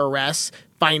 the IRS,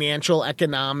 financial,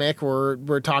 economic.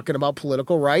 We're talking about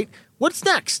political, right? What's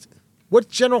next? What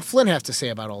General Flynn has to say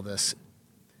about all this?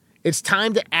 It's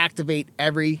time to activate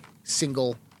every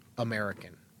single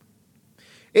American.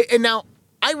 And now,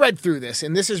 I read through this,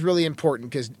 and this is really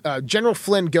important because General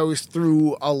Flynn goes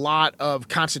through a lot of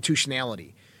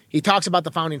constitutionality. He talks about the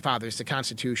Founding Fathers, the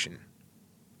Constitution.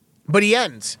 But he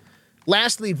ends,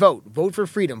 lastly, vote. Vote for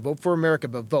freedom. Vote for America,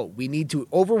 but vote. We need to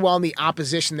overwhelm the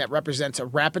opposition that represents a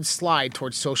rapid slide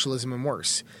towards socialism and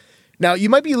worse. Now, you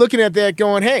might be looking at that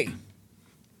going, hey,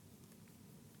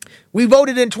 we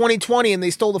voted in 2020 and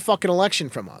they stole the fucking election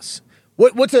from us.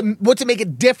 What's to make a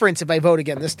difference if I vote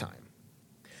again this time?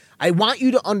 I want you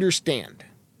to understand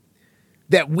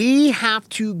that we have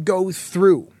to go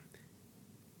through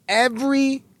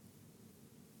every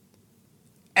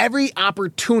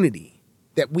opportunity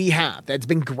that we have that's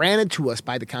been granted to us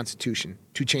by the Constitution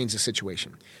to change the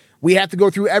situation. We have to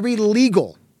go through every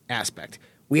legal aspect.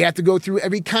 We have to go through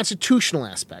every constitutional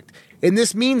aspect. And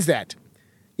this means that,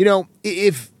 you know,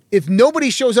 if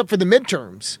nobody shows up for the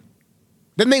midterms,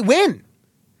 then they win.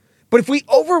 But if we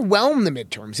overwhelm the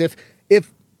midterms, if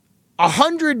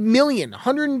 100 million,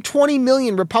 120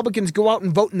 million Republicans go out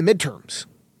and vote in the midterms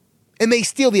and they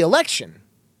steal the election,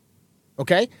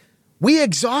 okay, we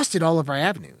exhausted all of our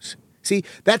avenues. See,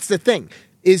 that's the thing,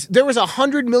 is there was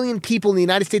 100 million people in the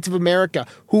United States of America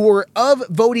who were of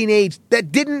voting age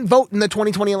that didn't vote in the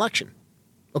 2020 election.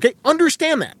 Okay,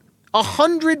 understand that.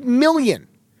 100 million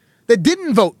that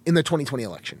didn't vote in the 2020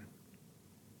 election.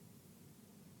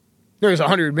 There's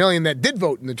 100 million that did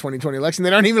vote in the 2020 election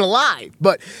that aren't even alive,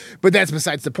 but that's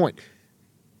besides the point.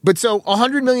 But so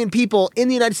 100 million people in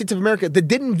the United States of America that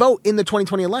didn't vote in the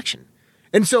 2020 election.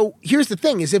 And so here's the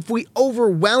thing, is if we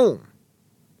overwhelm,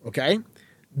 okay,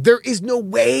 there is no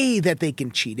way that they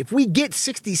can cheat. If we get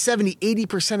 60, 70,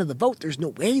 80% of the vote, there's no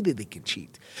way that they can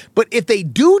cheat. But if they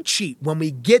do cheat when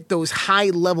we get those high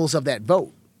levels of that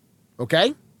vote,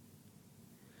 okay,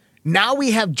 now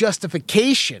we have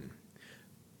justification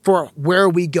for where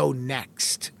we go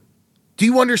next. Do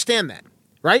you understand that?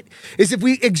 Right? Is if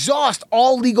we exhaust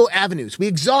all legal avenues, we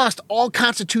exhaust all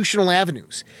constitutional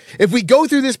avenues. If we go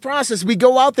through this process, we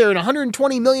go out there and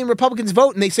 120 million Republicans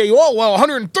vote and they say, oh, well,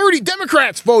 130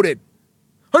 Democrats voted.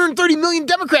 130 million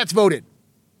Democrats voted.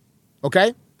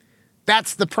 Okay?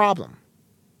 That's the problem.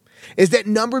 Is that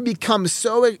number becomes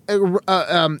so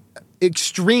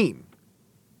extreme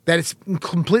that it's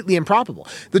completely improbable.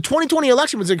 The 2020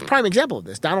 election was a prime example of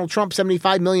this. Donald Trump,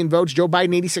 75 million votes. Joe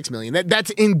Biden, 86 million.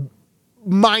 That's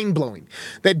mind-blowing.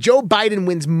 That Joe Biden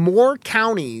wins more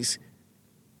counties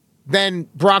than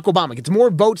Barack Obama. Gets more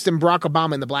votes than Barack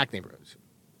Obama in the black neighborhoods.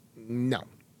 No.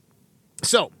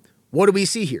 So, what do we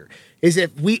see here? Is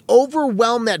if we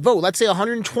overwhelm that vote, let's say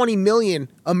 120 million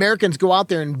Americans go out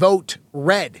there and vote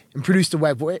red and produce the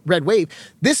red wave,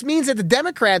 this means that the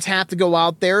Democrats have to go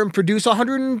out there and produce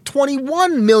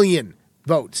 121 million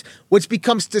votes, which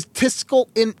becomes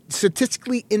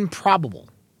statistically improbable.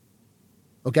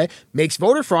 Okay? Makes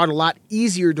voter fraud a lot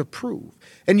easier to prove.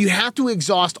 And you have to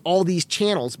exhaust all these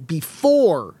channels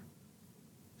before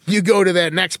you go to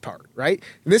that next part, right?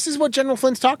 And this is what General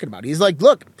Flynn's talking about. He's like,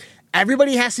 look,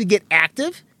 everybody has to get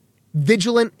active,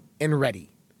 vigilant, and ready.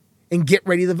 And get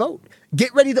ready to vote.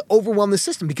 Get ready to overwhelm the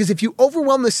system. Because if you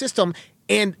overwhelm the system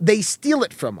and they steal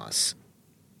it from us.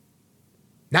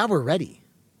 Now we're ready.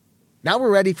 Now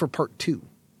we're ready for part 2,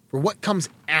 for what comes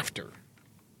after.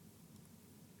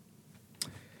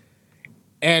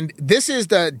 And this is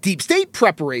the deep state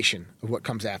preparation of what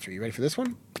comes after. You ready for this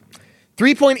one?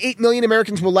 3.8 million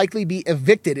Americans will likely be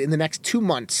evicted in the next 2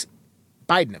 months.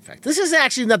 Biden effect. This is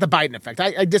actually not the Biden effect.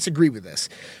 I disagree with this.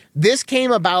 This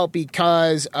came about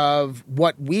because of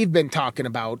what we've been talking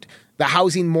about, the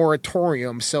housing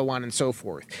moratorium, so on and so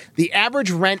forth. The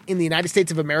average rent in the United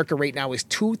States of America right now is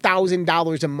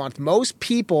 $2,000 a month. Most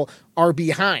people are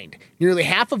behind. Nearly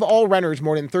half of all renters,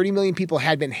 more than 30 million people,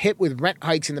 had been hit with rent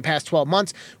hikes in the past 12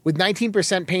 months, with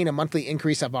 19% paying a monthly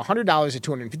increase of $100 to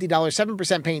 $250,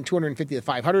 7% paying $250 to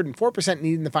 $500, and 4%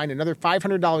 needing to find another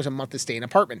 $500 a month to stay in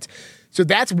apartments. So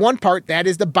that's one part. That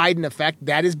is the Biden effect.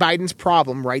 That is Biden's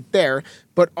problem right there.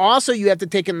 But also you have to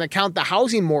take into account the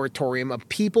housing moratorium of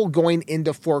people going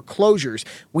into foreclosures.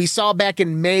 We saw back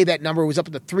in May that number was up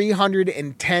to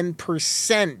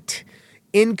 310%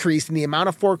 increase in the amount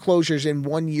of foreclosures in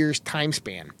 1 year's time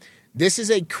span. This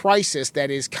is a crisis that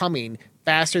is coming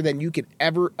faster than you could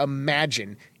ever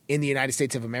imagine in the United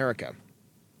States of America.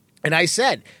 And I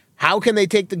said, how can they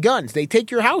take the guns? They take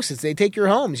your houses. They take your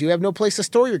homes. You have no place to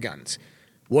store your guns.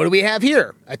 What do we have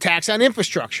here? A tax on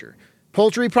infrastructure.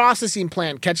 Poultry processing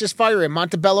plant catches fire in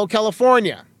Montebello,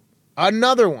 California.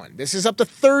 Another one. This is up to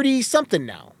 30-something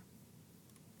now.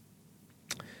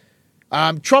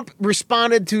 Trump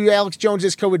responded to Alex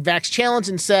Jones's COVID vax challenge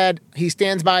and said he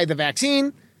stands by the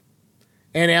vaccine.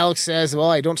 And Alex says,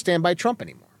 well, I don't stand by Trump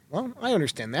anymore. Well, I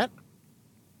understand that.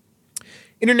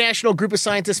 International group of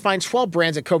scientists finds 12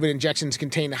 brands of COVID injections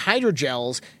contain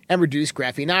hydrogels and reduce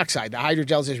graphene oxide. The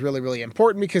hydrogels is really, really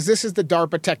important because this is the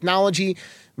DARPA technology.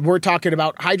 We're talking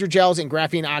about hydrogels and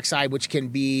graphene oxide, which can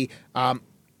be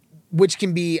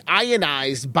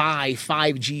ionized by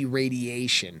 5G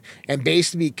radiation and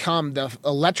basically become the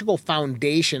electrical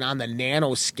foundation on the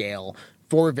nanoscale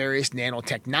for various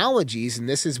nanotechnologies. And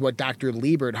this is what Dr.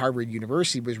 Lieber at Harvard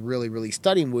University was really, really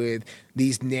studying with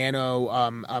these nano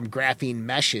graphene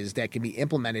meshes that can be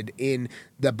implemented in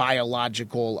the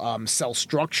biological cell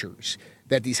structures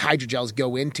that these hydrogels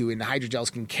go into. And the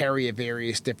hydrogels can carry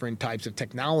various different types of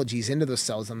technologies into the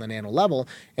cells on the nano level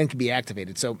and can be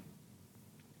activated. So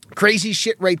crazy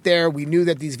shit right there. We knew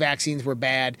that these vaccines were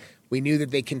bad. We knew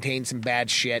that they contained some bad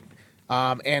shit.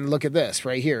 And look at this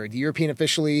right here. The European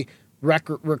officially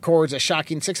records a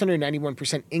shocking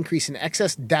 691% increase in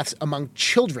excess deaths among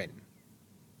children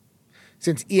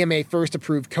since EMA first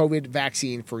approved COVID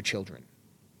vaccine for children.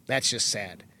 That's just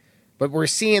sad. But we're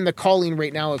seeing the calling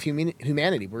right now of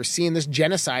humanity. We're seeing this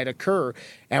genocide occur,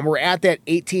 and we're at that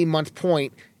 18-month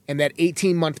point, and that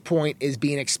 18-month point is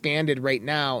being expanded right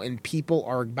now, and people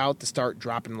are about to start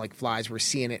dropping like flies. We're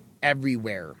seeing it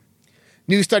everywhere.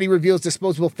 New study reveals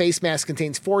disposable face mask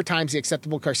contains 4 times the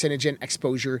acceptable carcinogen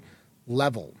exposure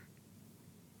level.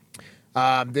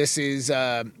 This is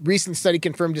a recent study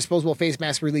confirmed disposable face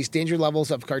masks release danger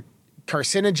levels of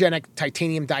carcinogenic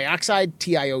titanium dioxide,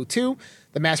 TiO2.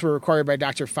 The masks were required by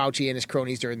Dr. Fauci and his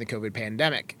cronies during the COVID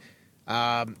pandemic.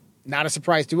 Not a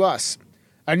surprise to us.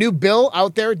 A new bill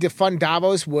out there, Defund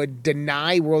Davos, would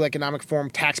deny World Economic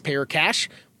Forum taxpayer cash,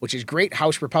 which is great.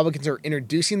 House Republicans are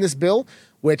introducing this bill,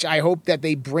 which I hope that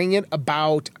they bring it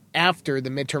about after the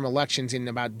midterm elections in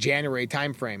about January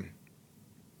timeframe.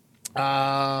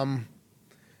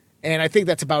 And I think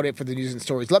that's about it for the news and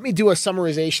stories. Let me do a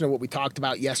summarization of what we talked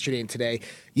about yesterday and today.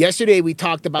 Yesterday, we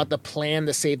talked about the plan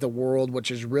to save the world,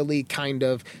 which is really kind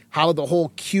of how the whole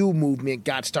Q movement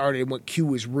got started and what Q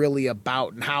was really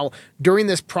about, and how during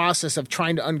this process of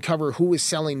trying to uncover who was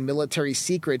selling military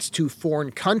secrets to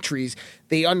foreign countries,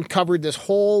 they uncovered this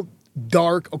whole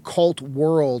dark occult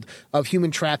world of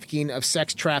human trafficking, of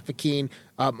sex trafficking,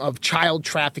 of child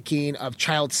trafficking, of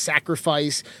child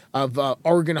sacrifice, of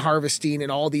organ harvesting,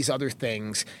 and all these other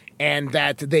things. And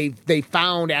that they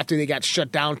found after they got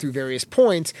shut down through various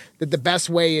points that the best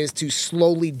way is to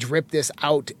slowly drip this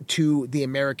out to the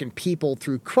American people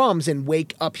through crumbs and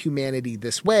wake up humanity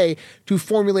this way to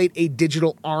formulate a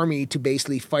digital army to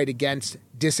basically fight against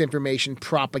disinformation,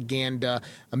 propaganda,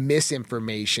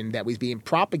 misinformation that was being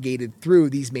propagated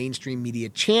through these mainstream media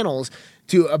channels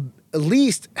to at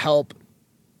least help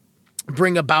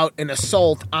bring about an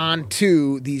assault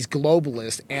onto these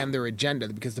globalists and their agenda.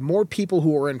 Because the more people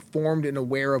who are informed and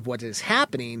aware of what is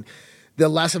happening, the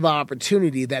less of an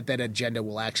opportunity that agenda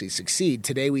will actually succeed.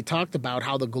 Today we talked about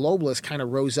how the globalists kind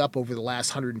of rose up over the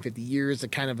last 150 years, the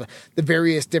kind of the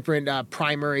various different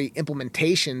primary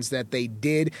implementations that they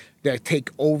did to take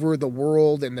over the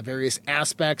world and the various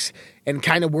aspects, and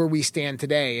kind of where we stand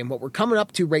today. And what we're coming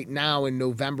up to right now in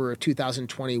November of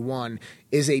 2021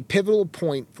 is a pivotal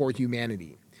point for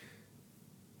humanity.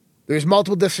 There's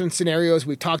multiple different scenarios.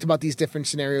 We've talked about these different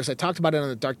scenarios. I talked about it on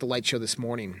the Dark to Light show this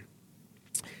morning.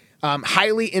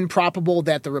 Highly improbable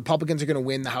that the Republicans are going to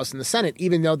win the House and the Senate,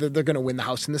 even though they're going to win the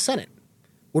House and the Senate.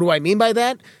 What do I mean by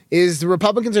that? Is the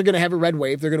Republicans are going to have a red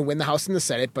wave. They're going to win the House and the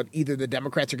Senate, but either the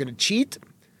Democrats are going to cheat,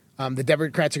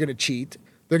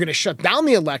 they're going to shut down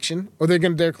the election, or they're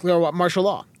going to declare martial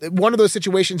law. One of those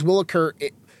situations will occur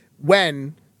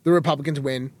when the Republicans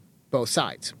win both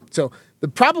sides. So the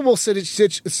probable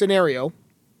scenario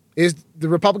is the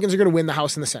Republicans are going to win the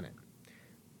House and the Senate.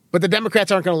 But the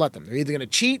Democrats aren't going to let them. They're either going to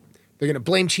cheat, they're going to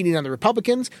blame cheating on the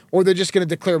Republicans, or they're just going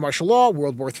to declare martial law,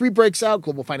 World War III breaks out,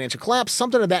 global financial collapse.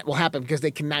 Something of that will happen because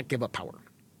they cannot give up power.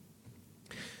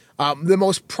 The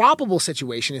most probable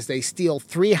situation is they steal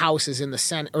 3 houses in the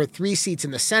Senate, or 3 seats in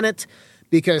the Senate,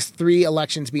 because 3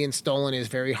 elections being stolen is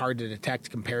very hard to detect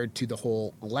compared to the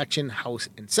whole election, House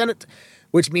and Senate,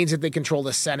 which means that they control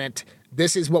the Senate.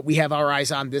 This is what we have our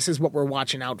eyes on. This is what we're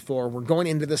watching out for. We're going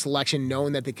into this election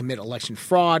knowing that they commit election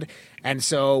fraud, and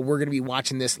so we're going to be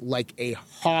watching this like a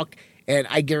hawk. And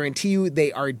I guarantee you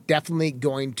they are definitely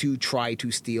going to try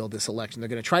to steal this election. They're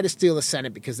going to try to steal the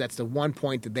Senate because that's the one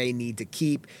point that they need to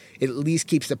keep. It at least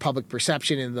keeps the public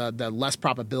perception and the less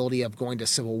probability of going to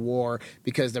civil war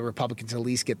because the Republicans at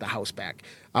least get the House back.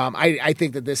 I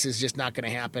think that this is just not going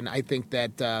to happen. I think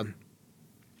that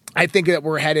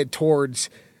we're headed towards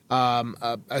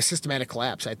a systematic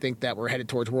collapse. I think that we're headed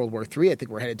towards World War III. I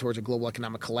think we're headed towards a global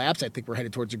economic collapse. I think we're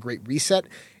headed towards a great reset.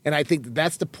 And I think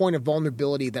that's the point of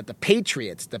vulnerability that the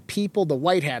patriots, the people, the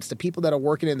white hats, the people that are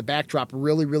working in the backdrop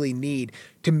really, really need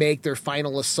to make their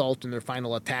final assault and their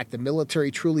final attack. The military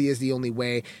truly is the only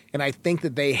way. And I think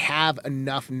that they have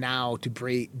enough now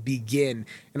to begin.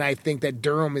 And I think that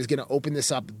Durham is going to open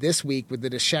this up this week with the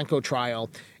Danchenko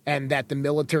trial, and that the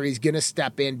military is going to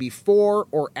step in before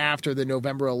or after the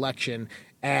November election.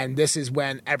 And this is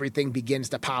when everything begins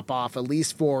to pop off, at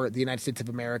least for the United States of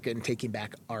America and taking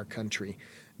back our country.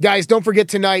 Guys, don't forget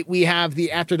tonight we have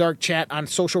the After Dark chat on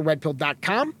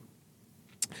socialredpill.com.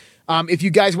 If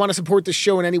you guys want to support the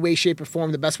show in any way, shape, or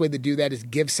form, the best way to do that is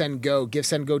GiveSendGo,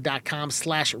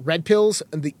 givesendgo.com/redpills.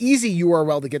 And the easy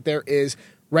URL to get there is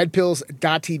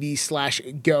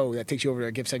redpills.tv/go. That takes you over to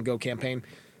our GiveSendGo campaign.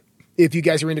 If you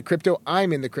guys are into crypto,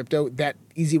 I'm into crypto. That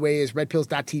easy way is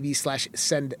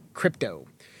redpills.tv/sendcrypto.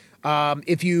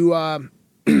 If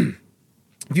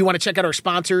you want to check out our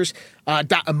sponsors,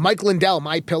 Mike Lindell,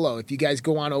 MyPillow. If you guys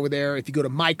go on over there, if you go to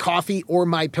My Coffee or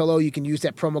MyPillow, you can use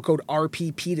that promo code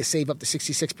RPP to save up to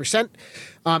 66%.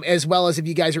 As well as if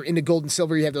you guys are into gold and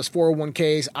silver, you have those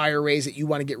 401ks, IRAs that you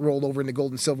want to get rolled over into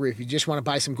gold and silver. If you just want to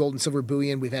buy some gold and silver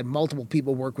bullion, we've had multiple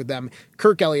people work with them.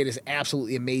 Kirk Elliott is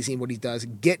absolutely amazing what he does.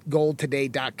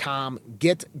 GetGoldToday.com,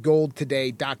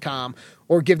 GetGoldToday.com,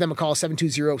 or give them a call,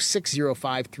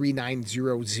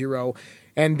 720-605-3900.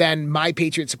 And then My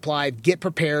Patriot Supply, get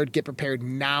prepared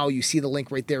now. You see the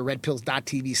link right there,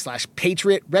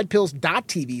 redpills.tv/patriot,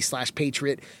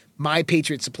 redpills.tv/patriot, My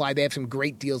Patriot Supply. They have some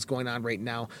great deals going on right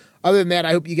now. Other than that,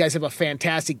 I hope you guys have a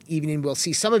fantastic evening. We'll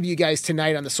see some of you guys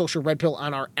tonight on the Social Red Pill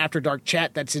on our After Dark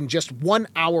chat. That's in just 1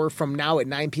 hour from now at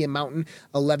 9 p.m. Mountain,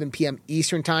 11 p.m.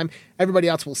 Eastern Time. Everybody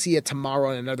else, we'll see you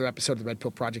tomorrow on another episode of the Red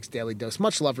Pill Project's Daily Dose.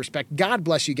 Much love, respect. God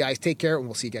bless you guys. Take care, and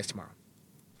we'll see you guys tomorrow.